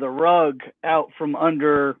out, or the rug out from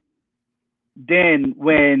under Din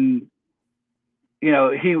when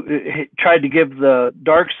he tried to give the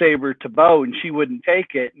Darksaber to Bo and she wouldn't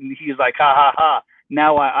take it, and he's like, ha ha ha,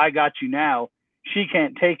 now I got you, now she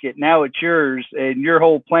can't take it, now it's yours, and your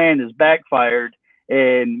whole plan is backfired,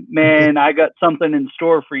 and man, I got something in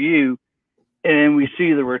store for you. And we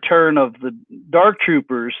see the return of the Dark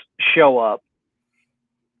Troopers show up,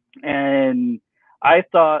 and I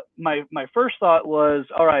thought, my first thought was,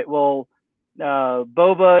 all right, well,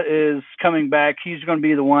 Boba is coming back. He's going to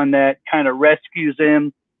be the one that kind of rescues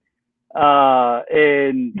him. Well,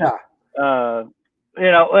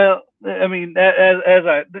 I mean, as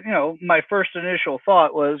I, my first initial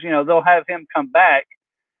thought was, they'll have him come back,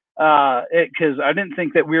 because I didn't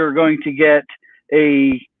think that we were going to get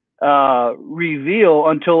a reveal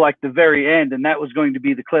until like the very end, and that was going to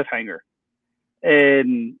be the cliffhanger.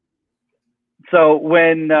 And so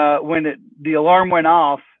when the alarm went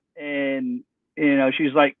off, and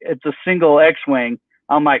she's like, it's a single X-wing,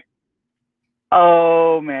 I'm like,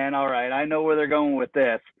 oh man, all right, I know where they're going with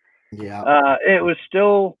this. Yeah. It was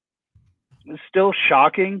still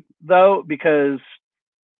shocking though, because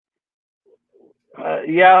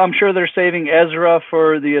I'm sure they're saving Ezra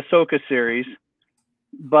for the Ahsoka series,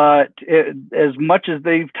 but as much as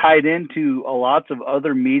they've tied into lots of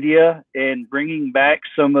other media and bringing back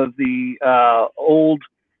some of the old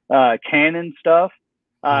canon stuff,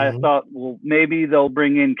 I thought, well, maybe they'll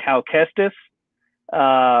bring in Cal Kestis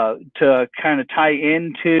to kind of tie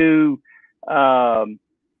into, an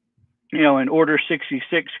Order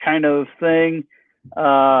 66 kind of thing,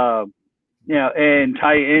 and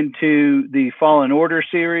tie into the Fallen Order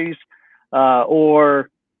series,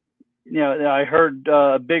 or I heard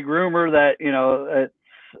a big rumor that it's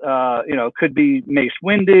could be Mace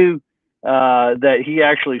Windu, that he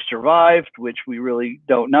actually survived, which we really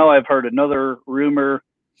don't know. I've heard another rumor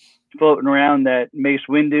floating around that Mace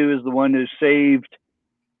Windu is the one who saved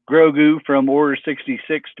Grogu from Order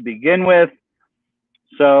 66 to begin with.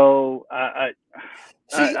 So I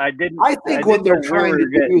think what they're trying to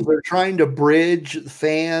do is they're trying to bridge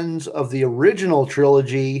fans of the original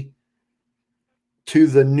trilogy to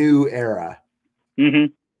the new era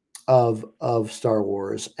of Star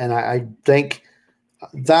Wars, and I think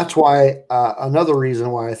that's why another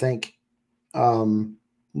reason why I think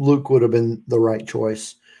Luke would have been the right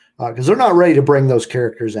choice, because they're not ready to bring those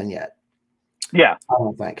characters in yet. Yeah, I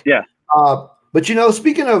don't think. Yeah, but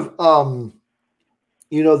speaking of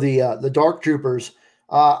the Dark Troopers,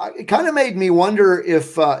 it kind of made me wonder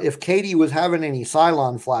if Katie was having any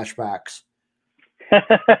Cylon flashbacks.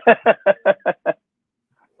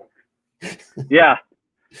 Yeah.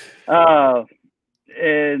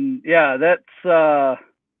 And yeah, that's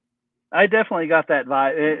I definitely got that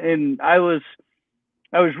vibe, and I was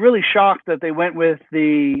really shocked that they went with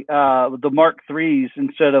the Mark IIIs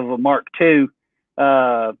instead of a Mark II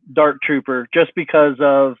Dark Trooper, just because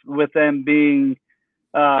of with them being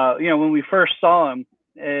when we first saw them,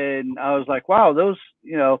 and I was like, wow, those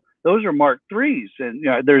are Mark IIIs, and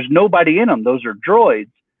there's nobody in them, those are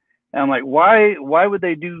droids. And I'm like, why would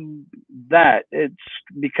they do that? It's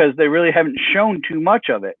because they really haven't shown too much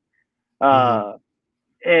of it.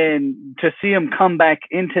 And to see them come back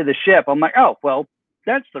into the ship, I'm like, oh, well,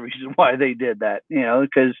 that's the reason why they did that,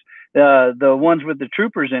 because the ones with the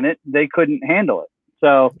troopers in it, they couldn't handle it.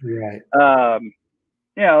 So, right.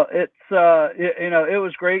 It's it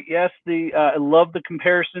was great. Yes, I love the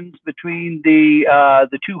comparisons between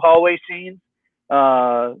the two hallway scenes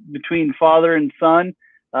between father and son.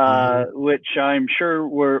 Which I'm sure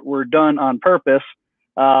were done on purpose,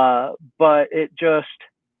 but it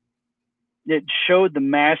showed the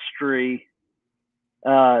mastery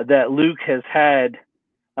that Luke has had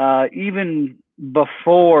even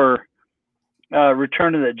before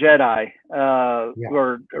Return of the Jedi,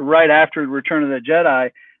 or right after Return of the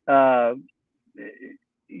Jedi.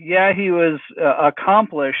 He was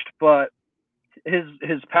accomplished, but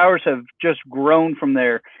his powers have just grown from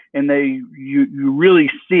there, and you really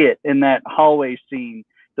see it in that hallway scene,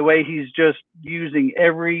 the way he's just using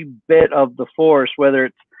every bit of the Force, whether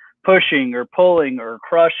it's pushing or pulling or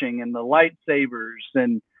crushing, and the lightsabers,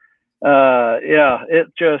 and it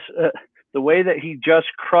just the way that he just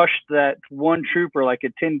crushed that one trooper like a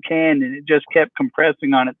tin can, and it just kept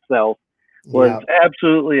compressing on itself was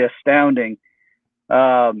absolutely astounding.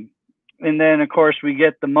 And then of course we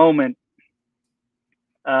get the moment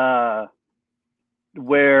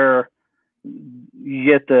where you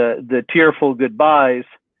get the tearful goodbyes,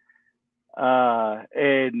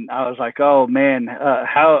 and I was like, oh man,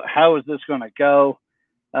 how is this going to go?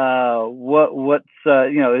 What's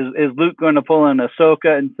is Luke going to pull in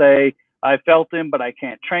Ahsoka and say, I felt him but I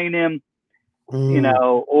can't train him,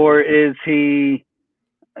 or is he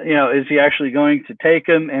actually going to take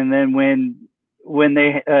him? And then when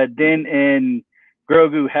they Din and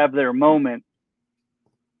Grogu have their moment,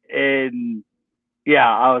 and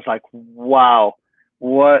I was like, wow,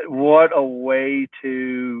 what a way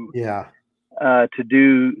to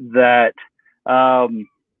do that.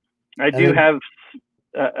 I do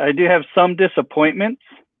have some disappointments,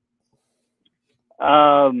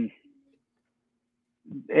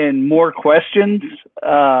 and more questions.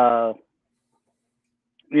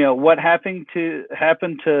 What happened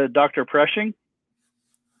to Dr. Pershing?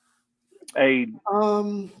 We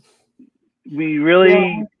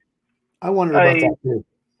really. I wondered about that too.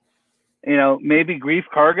 Maybe Grief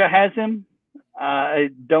Karga has him. I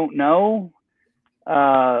don't know.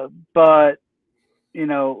 But,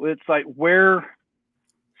 it's like where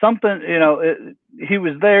something, he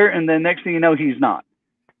was there, and then next thing you know, he's not.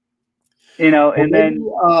 And then.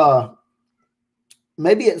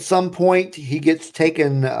 Maybe at some point he gets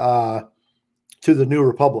taken to the New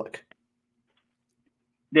Republic.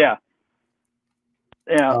 Yeah.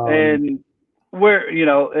 And where,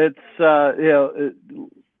 it's,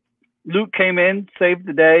 Luke came in, saved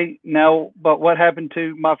the day. Now, but what happened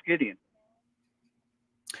to Moff Gideon?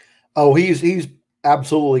 Oh, he's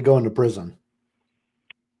absolutely going to prison.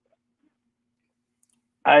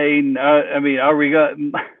 I mean, are we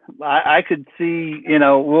going? I could see,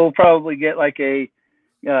 we'll probably get like a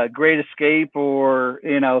Great Escape, or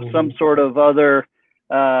some sort of other,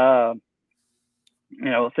 say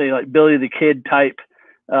like Billy the Kid type,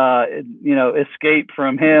 escape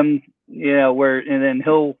from him, and then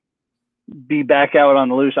he'll be back out on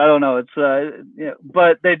the loose. I don't know. It's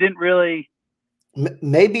but they didn't really.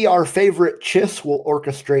 Maybe our favorite Chiss will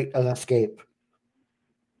orchestrate an escape.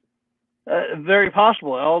 Very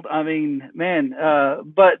possible, Eld. I mean, man,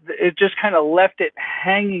 but it just kind of left it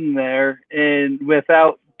hanging there and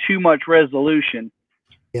without too much resolution.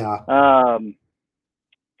 Yeah.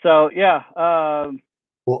 So yeah.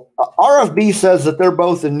 Well, RFB says that they're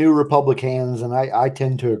both in New Republicans, and I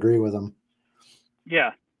tend to agree with them.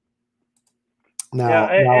 Yeah. Now,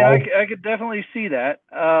 I could definitely see that.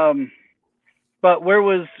 But where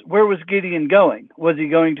was Gideon going? Was he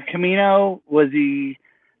going to Camino? Was he,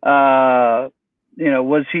 was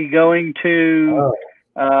he going to,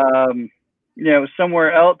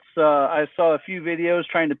 somewhere else? I saw a few videos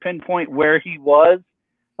trying to pinpoint where he was,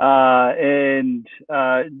 and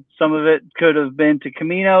some of it could have been to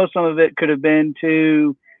Camino. Some of it could have been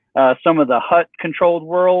to some of the Hutt-controlled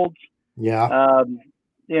worlds. Yeah.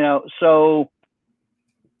 So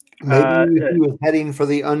maybe he was heading for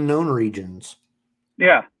the unknown regions.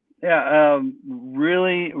 Yeah.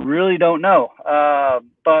 Really, really don't know.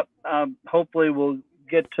 But hopefully we'll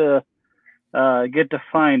get to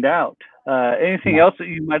find out. Anything else that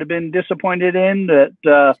you might have been disappointed in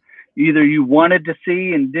that either you wanted to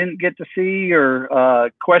see and didn't get to see,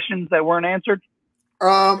 or questions that weren't answered?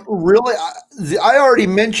 Really, I already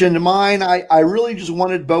mentioned mine. I really just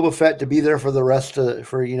wanted Boba Fett to be there for the rest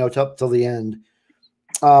up till the end.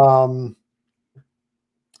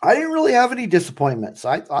 I didn't really have any disappointments.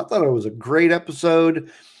 I thought it was a great episode,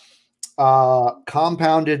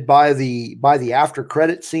 compounded by the after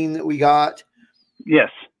credit scene that we got. Yes,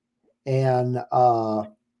 and it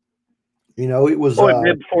was.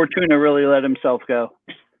 Bib Fortuna really let himself go.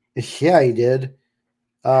 Yeah, he did.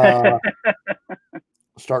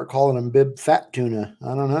 Start calling him Bib Fat Tuna.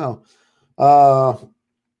 I don't know.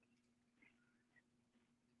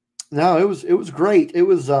 No, it was great. It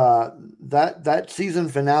was that season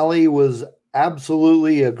finale was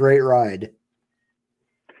absolutely a great ride.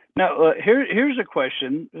 Now, here's a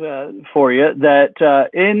question for you. That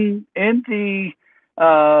in the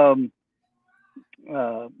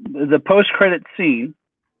post credit scene,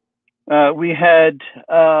 we had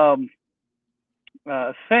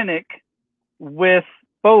Fennec with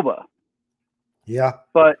Boba. Yeah,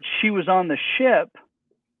 but she was on the ship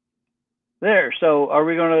there. So are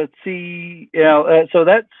we going to see? So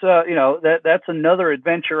that's that's another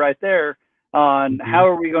adventure right there. On how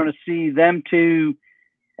are we going to see them two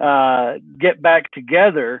get back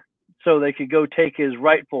together so they could go take his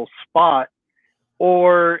rightful spot,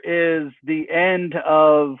 or is the end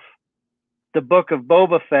of the book of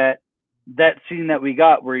Boba Fett that scene that we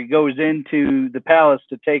got where he goes into the palace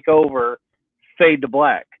to take over fade to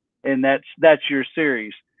black, and that's your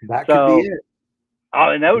series? That could be it.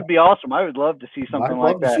 And that would be awesome. I would love to see something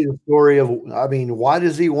like that. I'd love to see the story of, why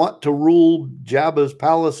does he want to rule Jabba's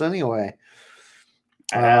palace anyway?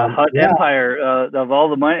 Hutt Empire, of all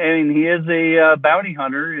the money. I mean, he is a bounty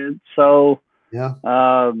hunter, and so that's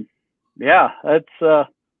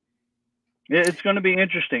it's going to be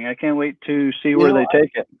interesting. I can't wait to see where they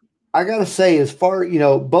take it. I gotta say, as far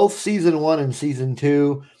both season 1 and season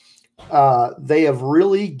 2, they have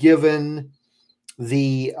really given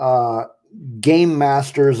the game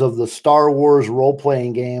masters of the Star Wars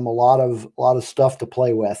role-playing game a lot of stuff to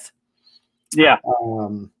play with. Yeah.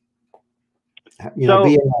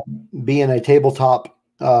 Being a tabletop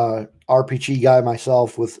RPG guy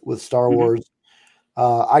myself with Star Wars,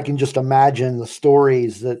 I can just imagine the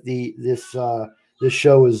stories that this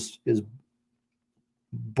show is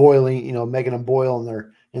boiling, making them boil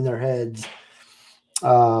in their heads.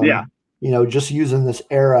 Just using this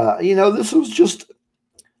era, this was just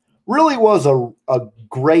really was a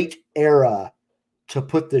great era to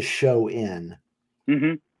put this show in.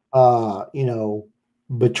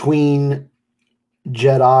 Between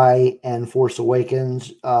Jedi and Force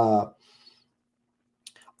Awakens, I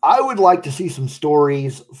would like to see some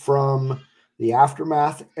stories from the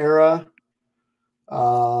Aftermath era.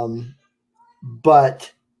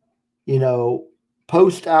 But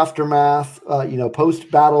post Aftermath,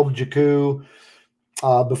 post Battle of Jakku,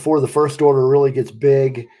 before the First Order really gets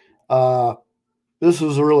big, this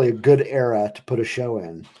was really a good era to put a show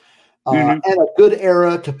in, and a good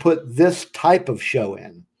era to put this type of show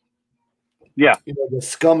in. Yeah, the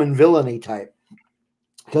scum and villainy type,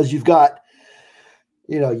 because you've got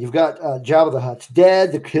Jabba the Hutt's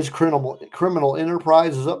dead. His criminal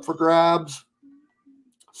enterprise is up for grabs.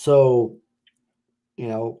 So,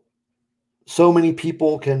 so many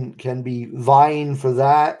people can be vying for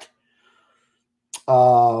that.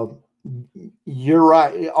 You're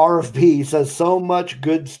right. RFB says so much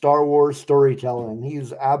good Star Wars storytelling.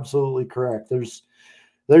 He's absolutely correct. There's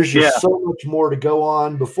just so much more to go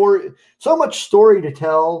on before, so much story to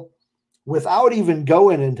tell without even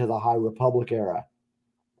going into the High Republic era.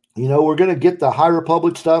 You know, we're going to get the High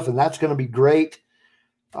Republic stuff, and that's going to be great.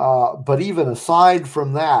 But even aside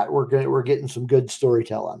from that, we're getting some good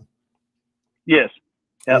storytelling. Yes.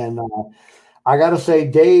 Yep. And I got to say,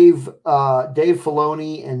 Dave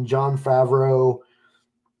Filoni and Jon Favreau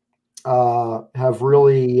have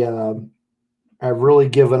really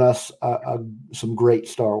given us some great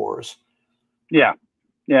Star Wars. Yeah,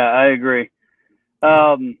 I agree.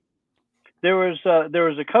 There was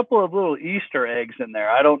a couple of little Easter eggs in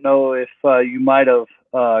there. I don't know if you might have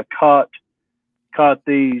caught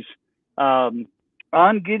these. On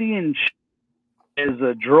Gideon is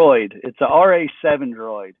a droid. It's a RA-7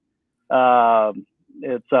 droid.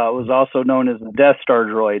 It was also known as the Death Star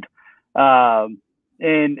droid. And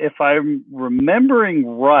if I'm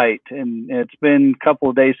remembering right, and it's been a couple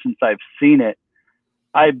of days since I've seen it,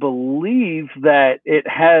 I believe that it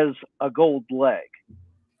has a gold leg.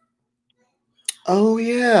 Oh,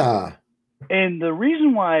 yeah. And the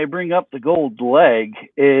reason why I bring up the gold leg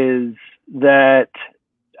is that,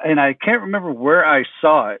 and I can't remember where I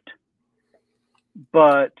saw it,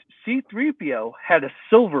 but C-3PO had a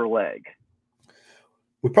silver leg.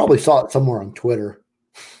 We probably saw it somewhere on Twitter.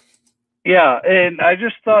 Yeah, and I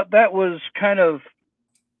just thought that was kind of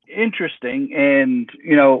interesting. And,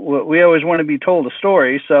 you know, we always want to be told a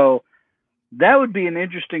story, so that would be an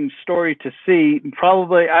interesting story to see.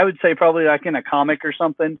 Probably, I would say probably like in a comic or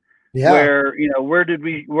something, where, you know, where did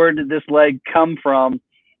this leg come from,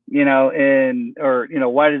 you know, and, or, you know,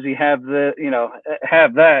 why does he have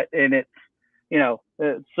have that? And it's, you know,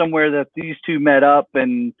 somewhere that these two met up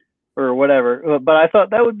and, or whatever. But I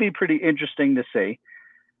thought that would be pretty interesting to see.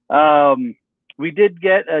 We did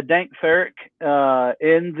get a Dank Ferrick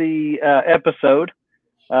in the episode.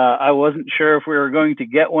 I wasn't sure if we were going to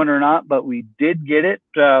get one or not, but we did get it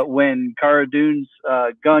when Cara Dune's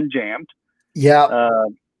gun jammed. Yeah.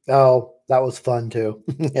 Oh, that was fun too.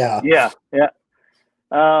 Yeah.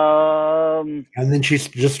 And then she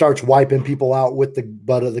just starts wiping people out with the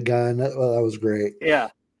butt of the gun. That was great. Yeah.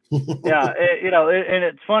 Yeah. You know, and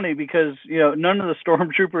it's funny because, you know, none of the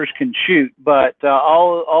stormtroopers can shoot, but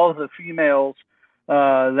all of the females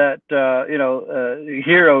that, you know,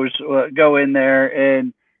 heroes go in there,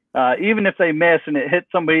 and even if they miss and it hits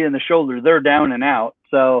somebody in the shoulder, they're down and out.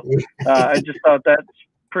 So I just thought that's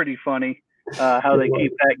pretty funny how they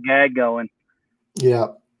keep that gag going. Yeah.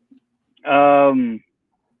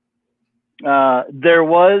 There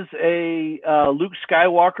was a Luke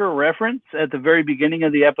Skywalker reference at the very beginning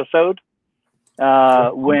of the episode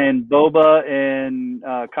when Boba and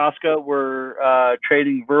Casca were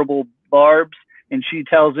trading verbal barbs, and she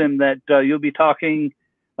tells him that you'll be talking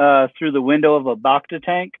through the window of a Bacta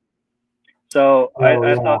tank. So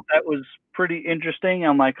I thought that was pretty interesting.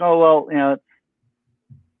 I'm like, oh, well, you know,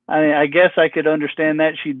 I guess I could understand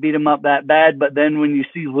that she'd beat him up that bad, but then when you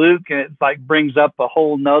see Luke, it like brings up a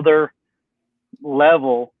whole nother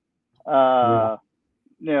level, you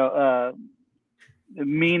know,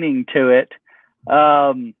 meaning to it.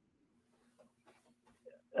 Then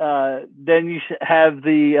you have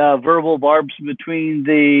the verbal barbs between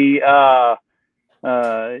the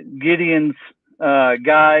Gideon's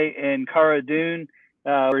guy and Cara Dune,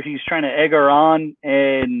 where he's trying to egg her on,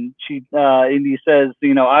 and he says,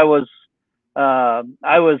 you know, I was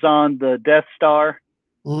on the Death Star.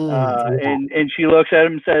 And she looks at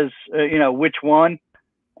him and says, you know, which one?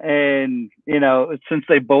 And, you know, since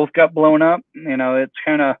they both got blown up, you know, it's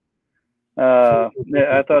kind of,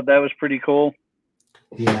 I thought that was pretty cool.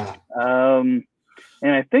 Yeah. And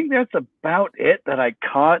I think that's about it that I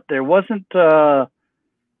caught. There wasn't, you know,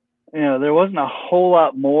 there wasn't a whole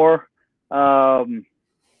lot more to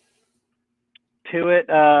it.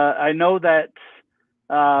 I know that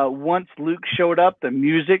once Luke showed up, the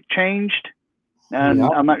music changed. And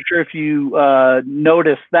I'm not sure if you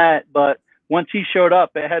noticed that, but once he showed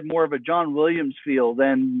up, it had more of a John Williams feel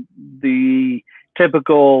than the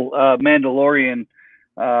typical Mandalorian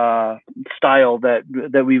style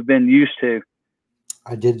that we've been used to.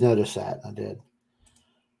 I did notice that. I did.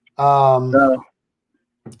 And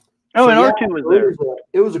R2 was there.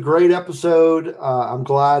 It was a great episode. I'm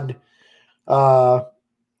glad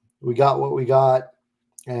we got what we got,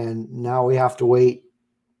 and now we have to wait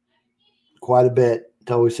quite a bit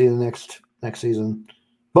until we see the next season.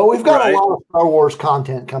 But we've got a lot of Star Wars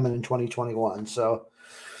content coming in 2021, so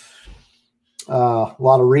a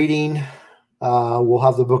lot of reading. We'll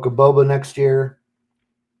have the Book of Boba next year.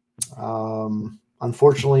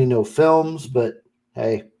 Unfortunately, no films, but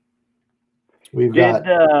hey, we've got.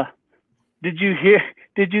 Did you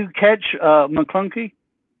catch McClunky?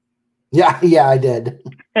 Yeah, I did.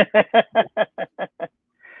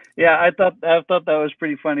 Yeah, I thought that was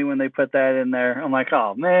pretty funny when they put that in there. I'm like,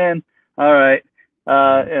 oh man, all right.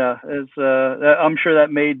 Yeah, it's I'm sure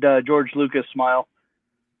that made George Lucas smile.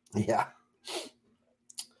 Yeah.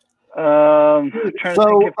 I'm trying to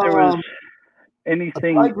think if there was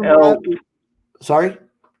anything else. Sorry?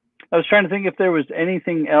 I was trying to think if there was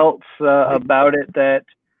anything else about it that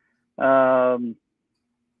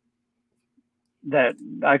that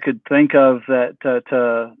I could think of that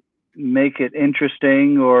to make it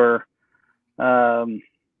interesting, or yeah,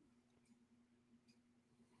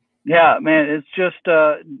 man, it's just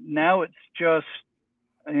now it's just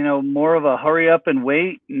more of a hurry up and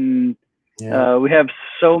wait, and we have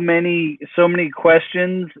so many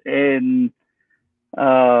questions, and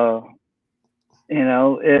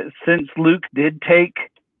since Luke did take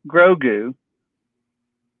Grogu,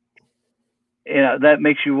 that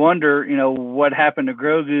makes you wonder, what happened to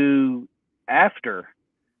Grogu after.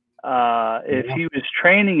 If he was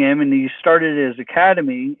training him and he started his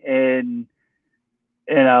academy, and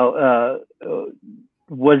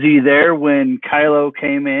was he there when Kylo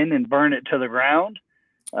came in and burned it to the ground?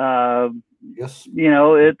 Yes.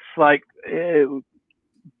 It's like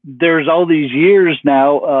there's all these years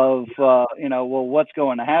now of well, what's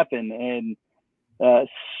going to happen, and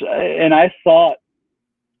I thought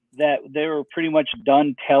that they were pretty much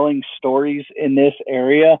done telling stories in this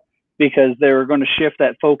area, because they were going to shift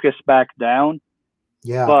that focus back down.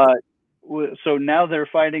 Yeah. But so now they're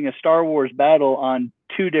fighting a Star Wars battle on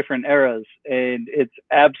 2 different eras, and it's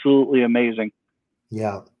absolutely amazing.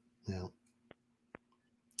 Yeah.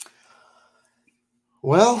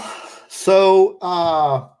 Well, so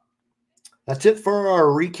that's it for our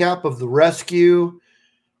recap of the rescue.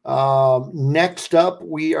 Next up,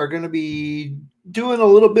 we are going to be doing a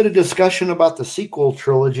little bit of discussion about the sequel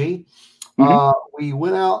trilogy. We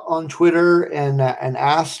went out on Twitter and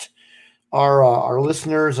asked our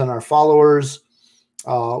listeners and our followers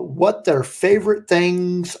what their favorite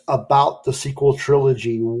things about the sequel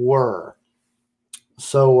trilogy were.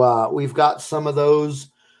 So we've got some of those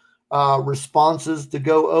responses to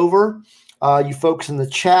go over. You folks in the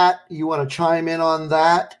chat, you want to chime in on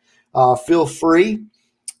that, feel free.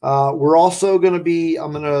 We're also going to be,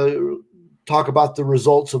 I'm going to talk about the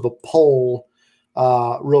results of a poll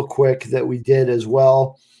real quick that we did as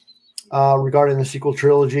well regarding the sequel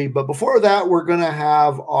trilogy. But before that, we're going to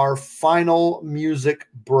have our final music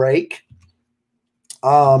break.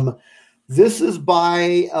 This is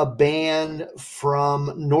by a band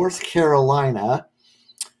from North Carolina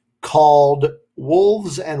called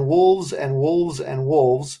Wolves and Wolves and Wolves and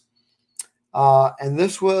Wolves. And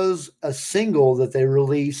this was a single that they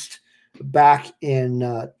released back in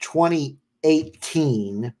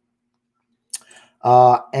 2018.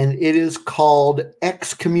 And it is called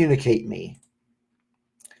Excommunicate Me.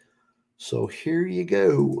 So here you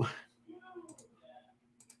go.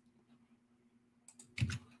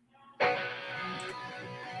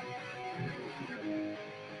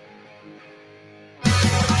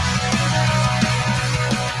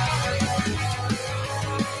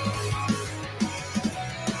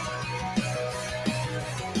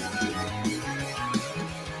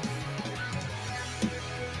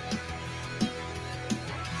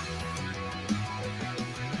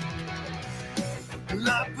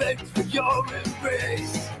 I begged for your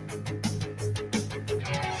embrace.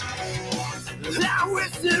 I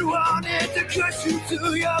wished and wanted to curse you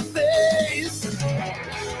to your face,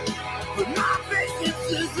 but my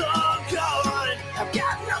patience is all gone. I've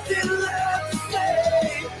got nothing left to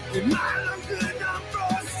say, and my lungs are numb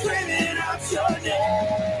for screaming out your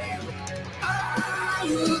name. I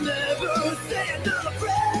will never say another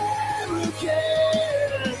prayer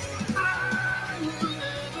again. I will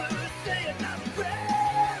never say another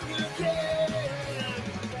prayer again.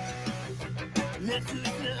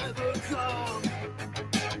 Letters never come.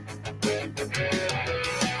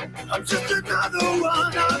 I'm just another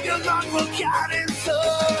one of your long forgotten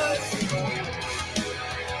sons.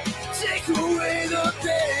 Take away the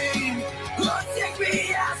pain, or take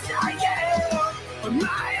me as I am.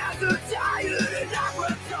 My eyes are tired and I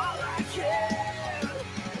worked all I can.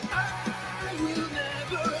 I will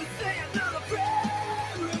never say another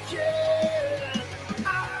prayer again. I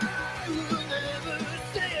will never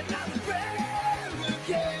say another prayer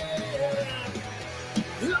again.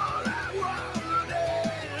 All I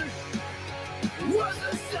wanted was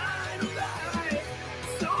a sign of life,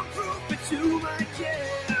 some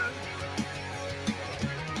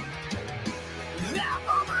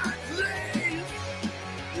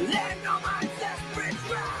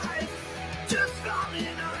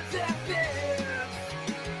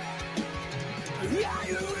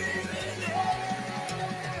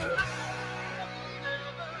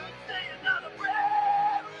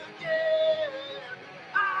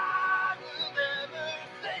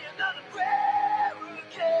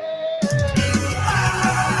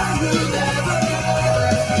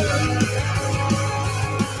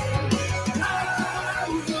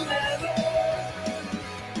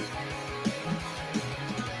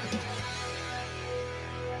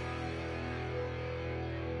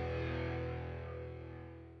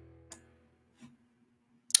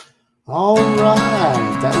All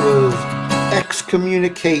right. That was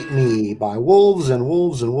Excommunicate Me by Wolves and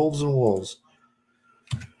Wolves and Wolves and Wolves.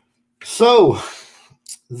 So,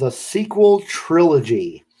 the sequel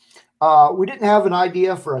trilogy. We didn't have an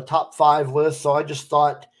idea for a top 5 list, so I just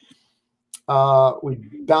thought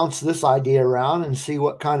we'd bounce this idea around and see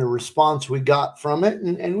what kind of response we got from it.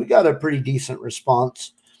 And we got a pretty decent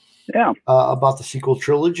response about the sequel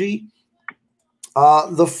trilogy.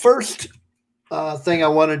 The first thing I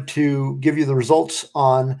wanted to give you the results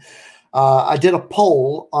on, I did a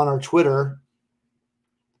poll on our Twitter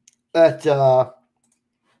at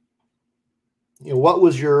what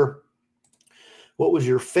was your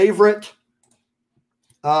favorite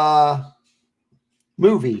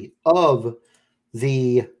movie of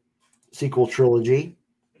the sequel trilogy,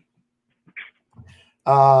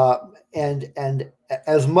 and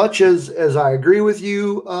as much as I agree with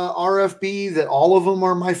you, RFB, that all of them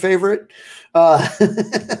are my favorite,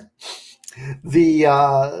 there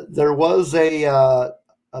was a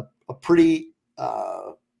pretty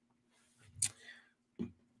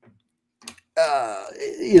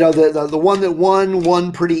the one that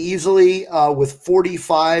won pretty easily with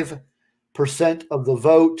 45% of the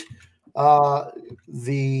vote.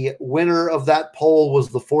 The winner of that poll was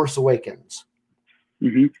The Force Awakens.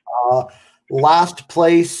 Mm-hmm. Last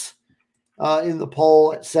place in the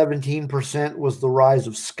poll at 17% was The Rise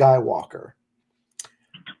of Skywalker.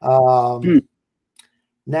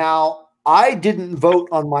 Now, I didn't vote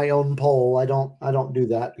on my own poll. I don't do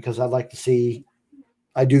that because I like to see.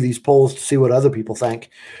 I do these polls to see what other people think.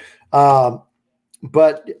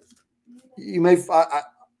 But you may.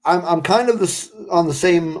 I'm kind of on the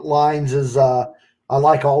same lines as I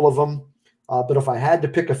like all of them. But if I had to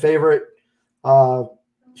pick a favorite,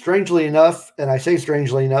 strangely enough, and I say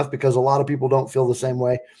strangely enough because a lot of people don't feel the same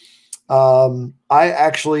way, I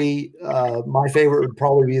actually, my favorite would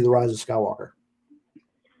probably be The Rise of Skywalker.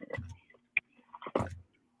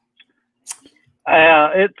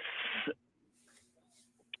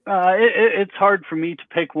 It's hard for me to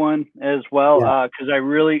pick one as well because I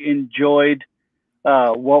really enjoyed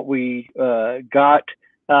what we got.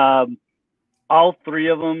 All three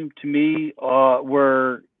of them to me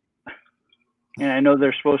were, and I know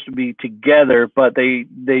they're supposed to be together, but they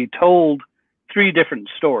told 3 different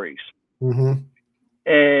stories. Mm-hmm.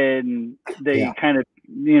 And they kind of,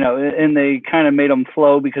 and they kind of made them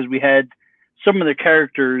flow because we had some of the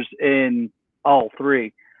characters in all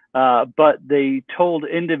 3. But they told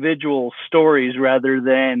individual stories rather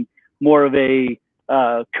than more of a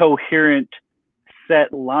coherent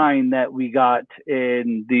set line that we got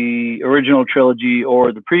in the original trilogy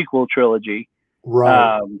or the prequel trilogy.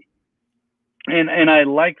 Right. And I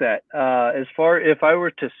like that. As far if I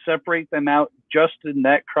were to separate them out just in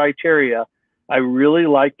that criteria, I really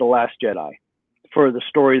liked The Last Jedi for the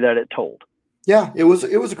story that it told. Yeah, it was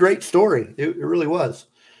a great story. It really was.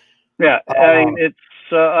 Yeah, I mean, it's.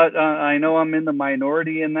 I know I'm in the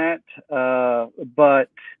minority in that, but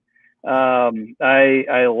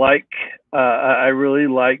I like. I really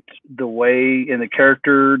liked the way in the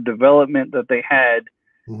character development that they had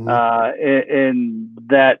in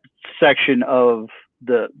that section of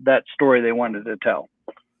that story they wanted to tell.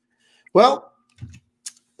 Well,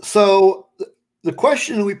 so the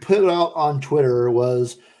question we put out on Twitter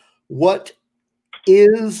was, what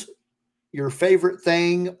is your favorite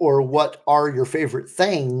thing, or what are your favorite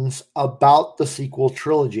things about the sequel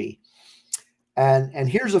trilogy? And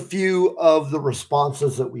here's a few of the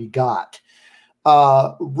responses that we got.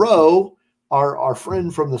 Ro, our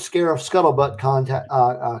friend from the Scare of Scuttlebutt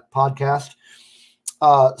podcast,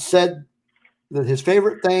 said that his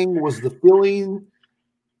favorite thing was the feeling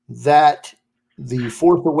that the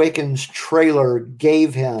Force Awakens trailer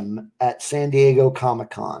gave him at San Diego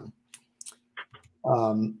Comic-Con.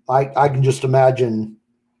 I can just imagine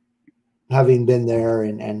having been there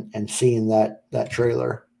and seeing that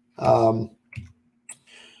trailer. And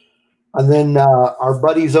then our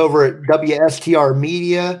buddies over at WSTR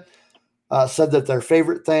Media said that their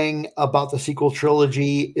favorite thing about the sequel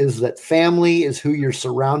trilogy is that family is who you're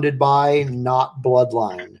surrounded by, not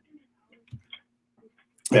bloodline.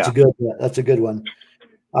 That's a good one.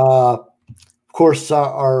 Of course,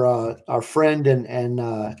 our friend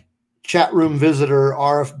and chat room visitor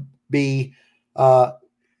RFB,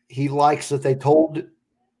 he likes that they told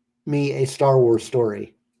me a Star Wars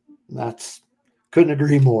story. Couldn't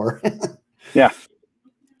agree more. Yeah.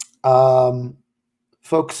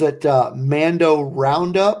 Folks at Mando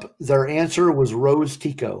Roundup, their answer was Rose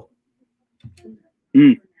Tico.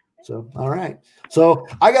 So, all right. So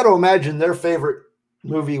I got to imagine their favorite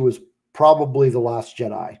movie was probably The Last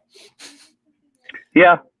Jedi.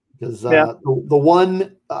 Yeah. Because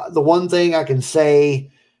the one thing I can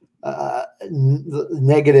say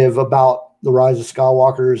negative about the Rise of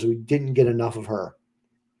Skywalker is we didn't get enough of her.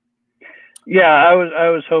 Yeah, I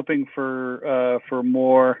was hoping for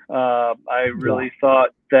more. I really thought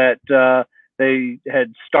that they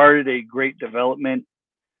had started a great development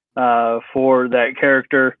for that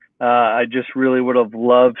character. I just really would have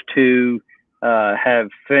loved to have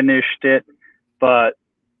finished it, but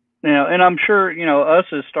and I'm sure us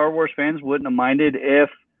as Star Wars fans wouldn't have minded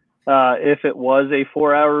if it was a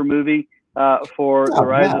 4-hour movie for the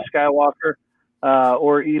Rise of Skywalker,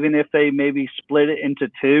 or even if they maybe split it into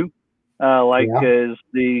 2. Is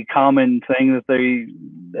the common thing that they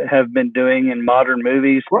have been doing in modern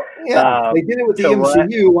movies. Well, they did it with the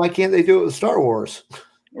MCU. Why can't they do it with Star Wars?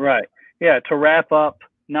 Right. Yeah, to wrap up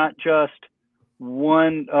not just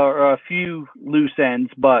one or a few loose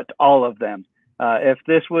ends, but all of them. If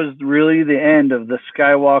this was really the end of the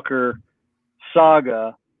Skywalker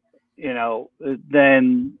saga,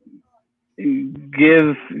 then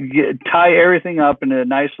tie everything up in a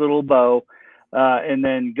nice little bow. And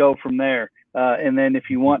then go from there. And then if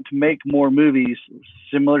you want to make more movies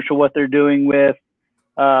similar to what they're doing with,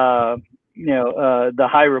 the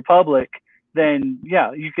High Republic, then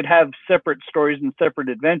you could have separate stories and separate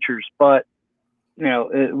adventures. But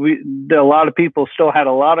a lot of people still had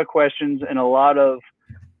a lot of questions and a lot of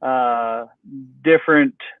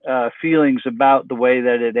different feelings about the way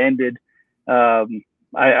that it ended.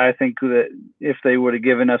 I think that if they would have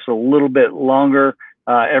given us a little bit longer,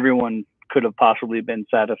 everyone could have possibly been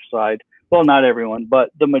satisfied. Well, not everyone,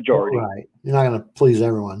 but the majority. Right. You're not going to please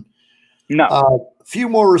everyone. No. A few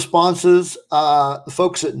more responses. The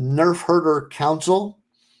folks at Nerf Herder Council,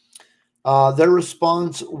 their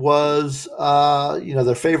response was,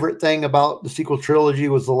 their favorite thing about the sequel trilogy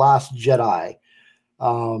was The Last Jedi.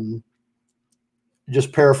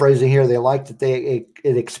 Just paraphrasing here, they liked that it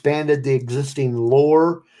expanded the existing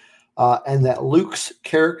lore, and that Luke's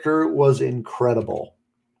character was incredible.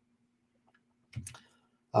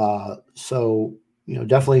 So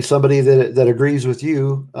definitely somebody that agrees with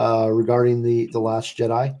you regarding the Last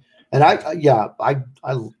Jedi. And I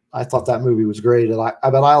thought that movie was great, and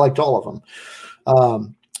I liked all of them.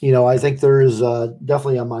 I think there is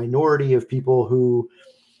definitely a minority of people who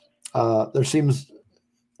there seems,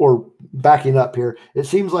 or backing up here, it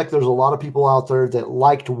seems like there's a lot of people out there that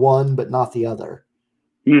liked one but not the other.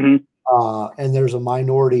 Mm-hmm. And there's a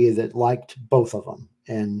minority that liked both of them.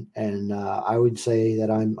 And I would say that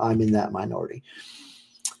I'm in that minority.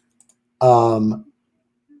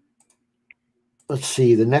 Let's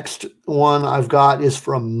see. The next one I've got is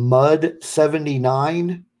from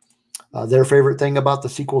Mud79. Their favorite thing about the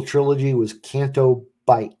sequel trilogy was Canto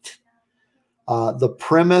Bite. The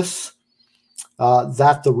premise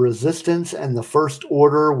that the Resistance and the First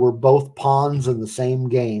Order were both pawns in the same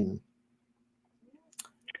game.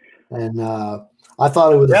 And I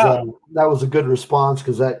thought it was that was a good response,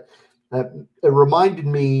 because that it reminded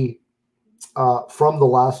me from The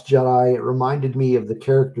Last Jedi. It reminded me of the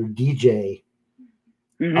character DJ,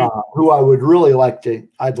 who I would really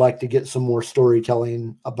I'd like to get some more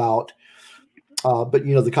storytelling about. But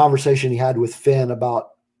the conversation he had with Finn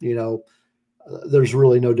about there's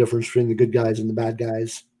really no difference between the good guys and the bad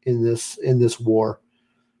guys in this war.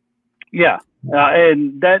 Yeah.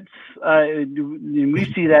 And that's we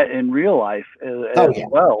see that in real life as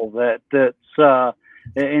well. That's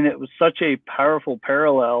and it was such a powerful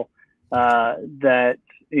parallel that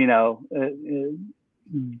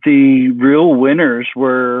the real winners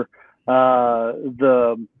were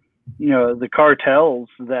the cartels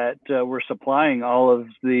that were supplying all of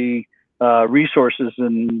the resources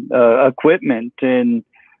and equipment, and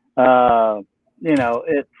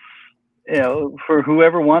it's for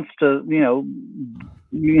whoever wants to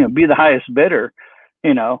be the highest bidder,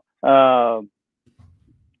 then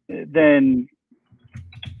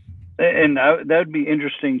that would be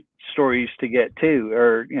interesting stories to get too,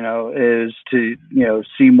 or is to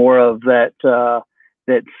see more of that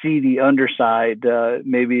that seedy underside,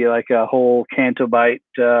 maybe like a whole Canto Bite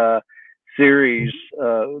series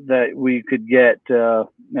that we could get,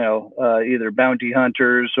 either bounty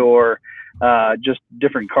hunters or just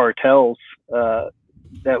different cartels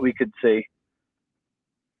that we could see.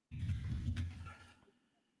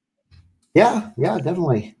 Yeah,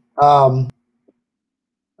 definitely.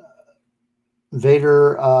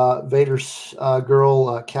 Vader's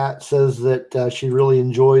girl, Kat, says that she really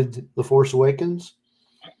enjoyed The Force Awakens.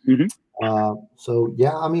 Mm-hmm. So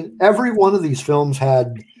yeah, I mean, every one of these films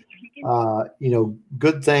had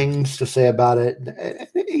good things to say about it.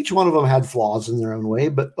 Each one of them had flaws in their own way,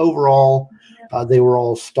 but overall, they were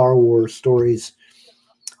all Star Wars stories.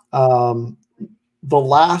 The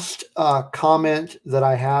last comment that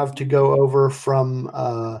I have to go over from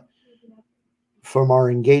our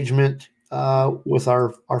engagement with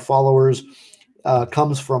our followers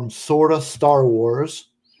comes from Sorta Star Wars.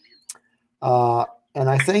 And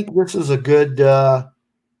I think this is a good,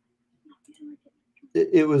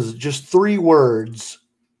 it was just 3 words.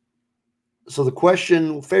 So the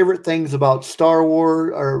question, favorite things about Star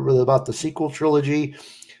Wars or about the sequel trilogy,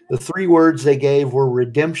 the 3 words they gave were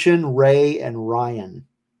redemption, Rey, and Ryan.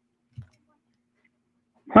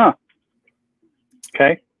 Huh.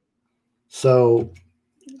 Okay. So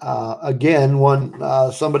again,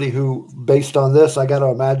 somebody who, based on this, I got to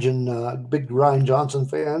imagine big Ryan Johnson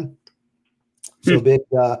fan. So big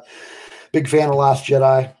fan of Last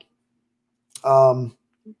Jedi.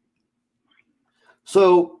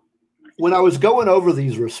 So when I was going over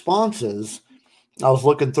these responses, I was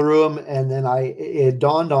looking through them, and then it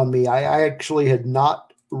dawned on me, I actually had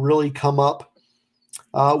not really come up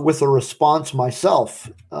with a response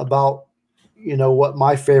myself about, what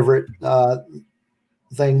my favorite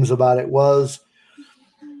things about it was.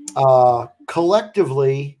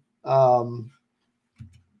 Collectively, or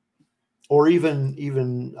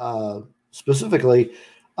even specifically,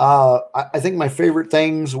 I think my favorite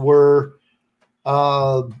things were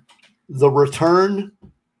the return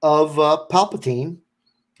of Palpatine.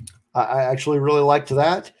 I actually really liked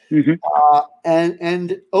that. Mm-hmm.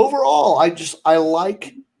 And overall, I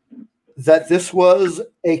like that this was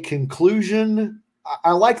a conclusion.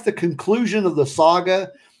 I like the conclusion of the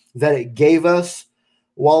saga that it gave us,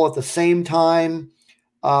 while at the same time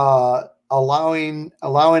allowing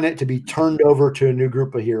it to be turned over to a new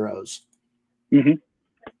group of heroes. Mm-hmm.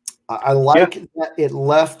 I like that it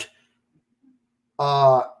left,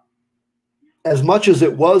 as much as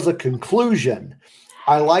it was a conclusion,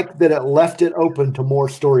 I like that it left it open to more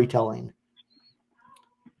storytelling.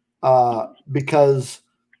 Because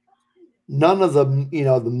none of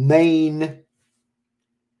the main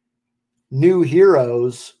new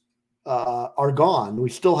heroes are gone. We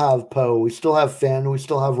still have Poe, we still have Finn, we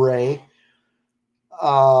still have Rey.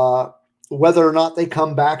 Whether or not they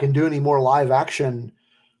come back and do any more live action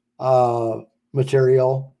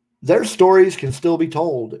material, their stories can still be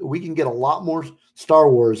told. We can get a lot more Star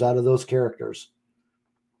Wars out of those characters.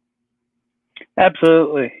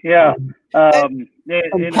 Absolutely. Yeah. And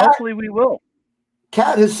hopefully we will.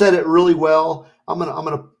 Kat has said it really well. I'm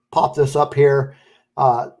gonna pop this up here.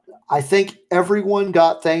 I think everyone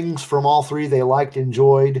got things from all 3 they liked,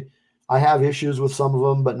 enjoyed. I have issues with some of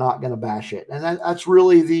them, but not going to bash it. And that's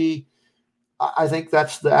really I think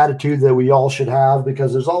that's the attitude that we all should have,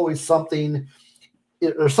 because there's always something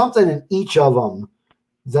in each of them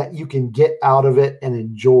that you can get out of it and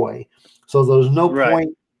enjoy. So there's no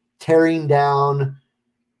point tearing down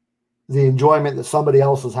the enjoyment that somebody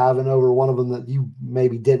else is having over one of them that you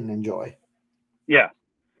maybe didn't enjoy. Yeah.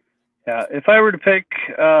 Yeah. If I were to pick,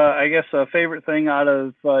 I guess, a favorite thing out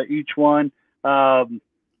of each one, Force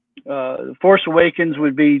Awakens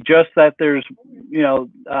would be just that there's,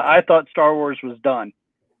 I thought Star Wars was done.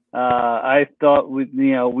 I thought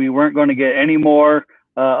we weren't going to get any more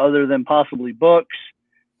other than possibly books.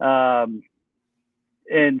 And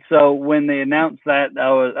so when they announced that,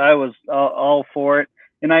 I was all for it,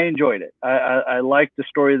 and I enjoyed it. I liked the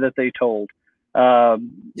story that they told.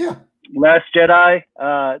 Last Jedi,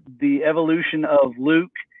 the evolution of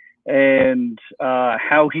Luke and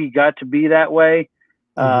how he got to be that way,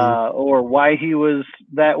 or why he was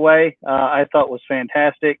that way, I thought was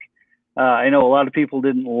fantastic. I know a lot of people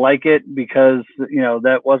didn't like it because,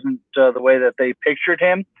 that wasn't the way that they pictured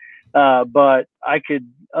him. But I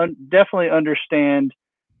could definitely understand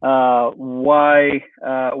why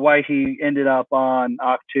he ended up on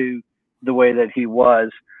Ahch-To the way that he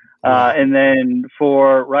was. And then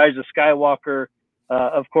for Rise of Skywalker,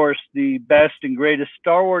 of course, the best and greatest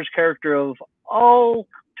Star Wars character of all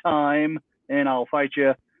time, and I'll fight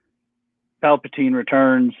you, Palpatine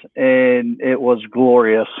returns, and it was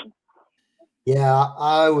glorious. Yeah,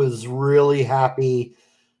 I was really happy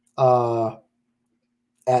at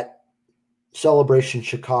Celebration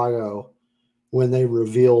Chicago when they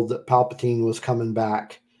revealed that Palpatine was coming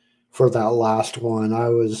back for that last one. I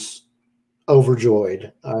was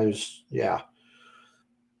overjoyed.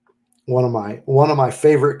 One of my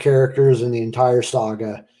favorite characters in the entire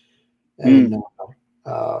saga, and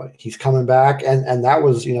he's coming back, and that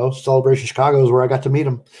was Celebration Chicago is where I got to meet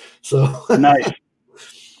him. So nice,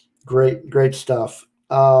 great stuff.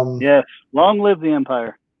 Yes, long live the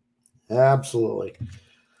Empire. Absolutely.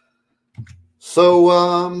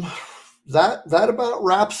 So that about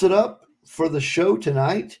wraps it up for the show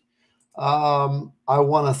tonight. I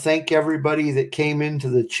want to thank everybody that came into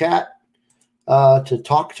the chat to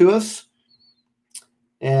talk to us.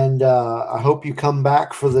 And I hope you come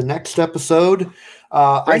back for the next episode.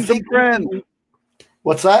 Bring some friends.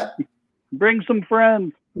 What's that? Bring some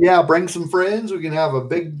friends. Yeah, bring some friends. We can have a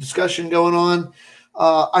big discussion going on.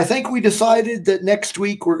 I think we decided that next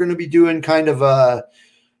week we're going to be doing kind of a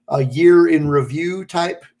year in review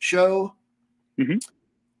type show.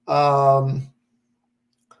 Mm-hmm.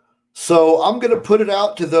 So I'm going to put it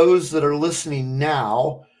out to those that are listening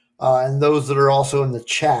now and those that are also in the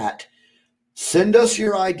chat. Send us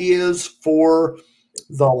your ideas for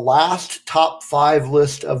the last top 5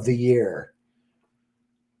 list of the year.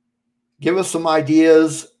 Give us some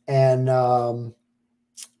ideas, and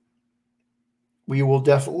we will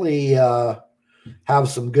definitely have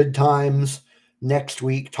some good times next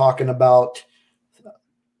week talking about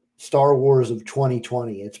Star Wars of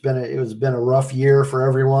 2020. It's been a rough year for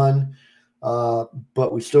everyone,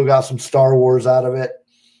 but we still got some Star Wars out of it.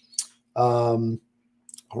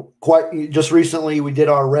 Quite just recently, we did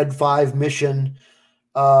our Red 5 mission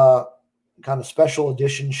kind of special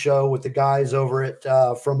edition show with the guys over at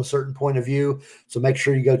From a Certain Point of View. So make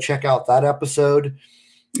sure you go check out that episode.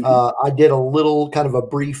 I did a little kind of a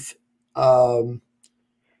brief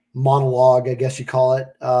monologue, I guess you call it,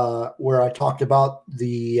 where I talked about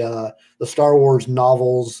the Star Wars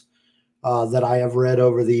novels that I have read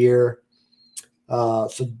over the year.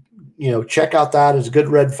 So, check out that. It's a good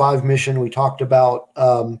Red 5 mission. We talked about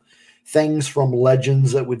things from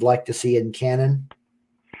Legends that we'd like to see in canon.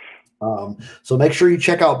 So make sure you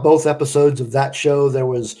check out both episodes of that show. There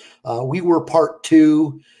was We Were Part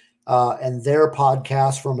 2 and their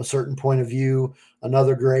podcast From a Certain Point of View.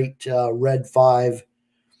 Another great Red 5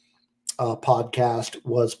 podcast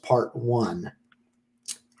was Part 1.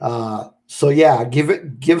 So yeah,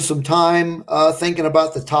 give some time thinking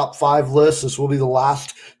about the top 5 lists. This will be the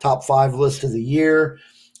last top 5 list of the year.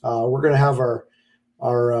 We're gonna have our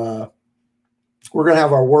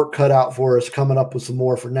work cut out for us coming up with some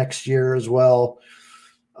more for next year as well.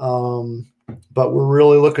 But we're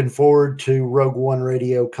really looking forward to Rogue One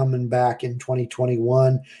Radio coming back in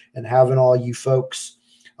 2021 and having all you folks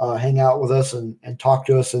hang out with us and talk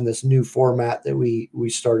to us in this new format that we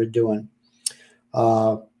started doing.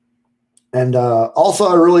 And also,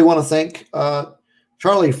 I really want to thank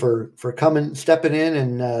Charlie for stepping in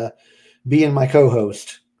and being my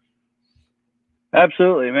co-host.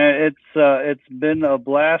 Absolutely, man. It's been a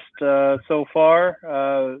blast so far.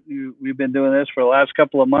 We've been doing this for the last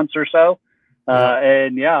couple of months or so.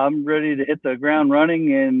 And yeah, I'm ready to hit the ground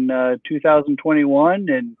running in 2021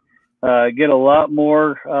 and get a lot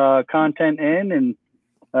more content in and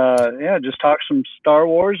just talk some Star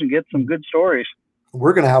Wars and get some good stories.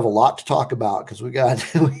 We're going to have a lot to talk about because we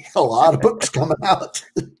got a lot of books coming out.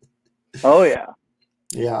 Oh yeah.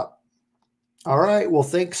 Yeah. All right. Well,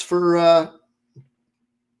 thanks for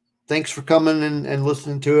coming and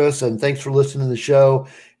listening to us, and thanks for listening to the show,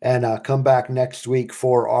 and come back next week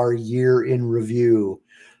for our year in review.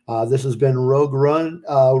 This has been Rogue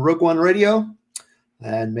One Radio,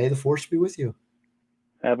 and may the Force be with you.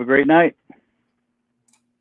 Have a great night.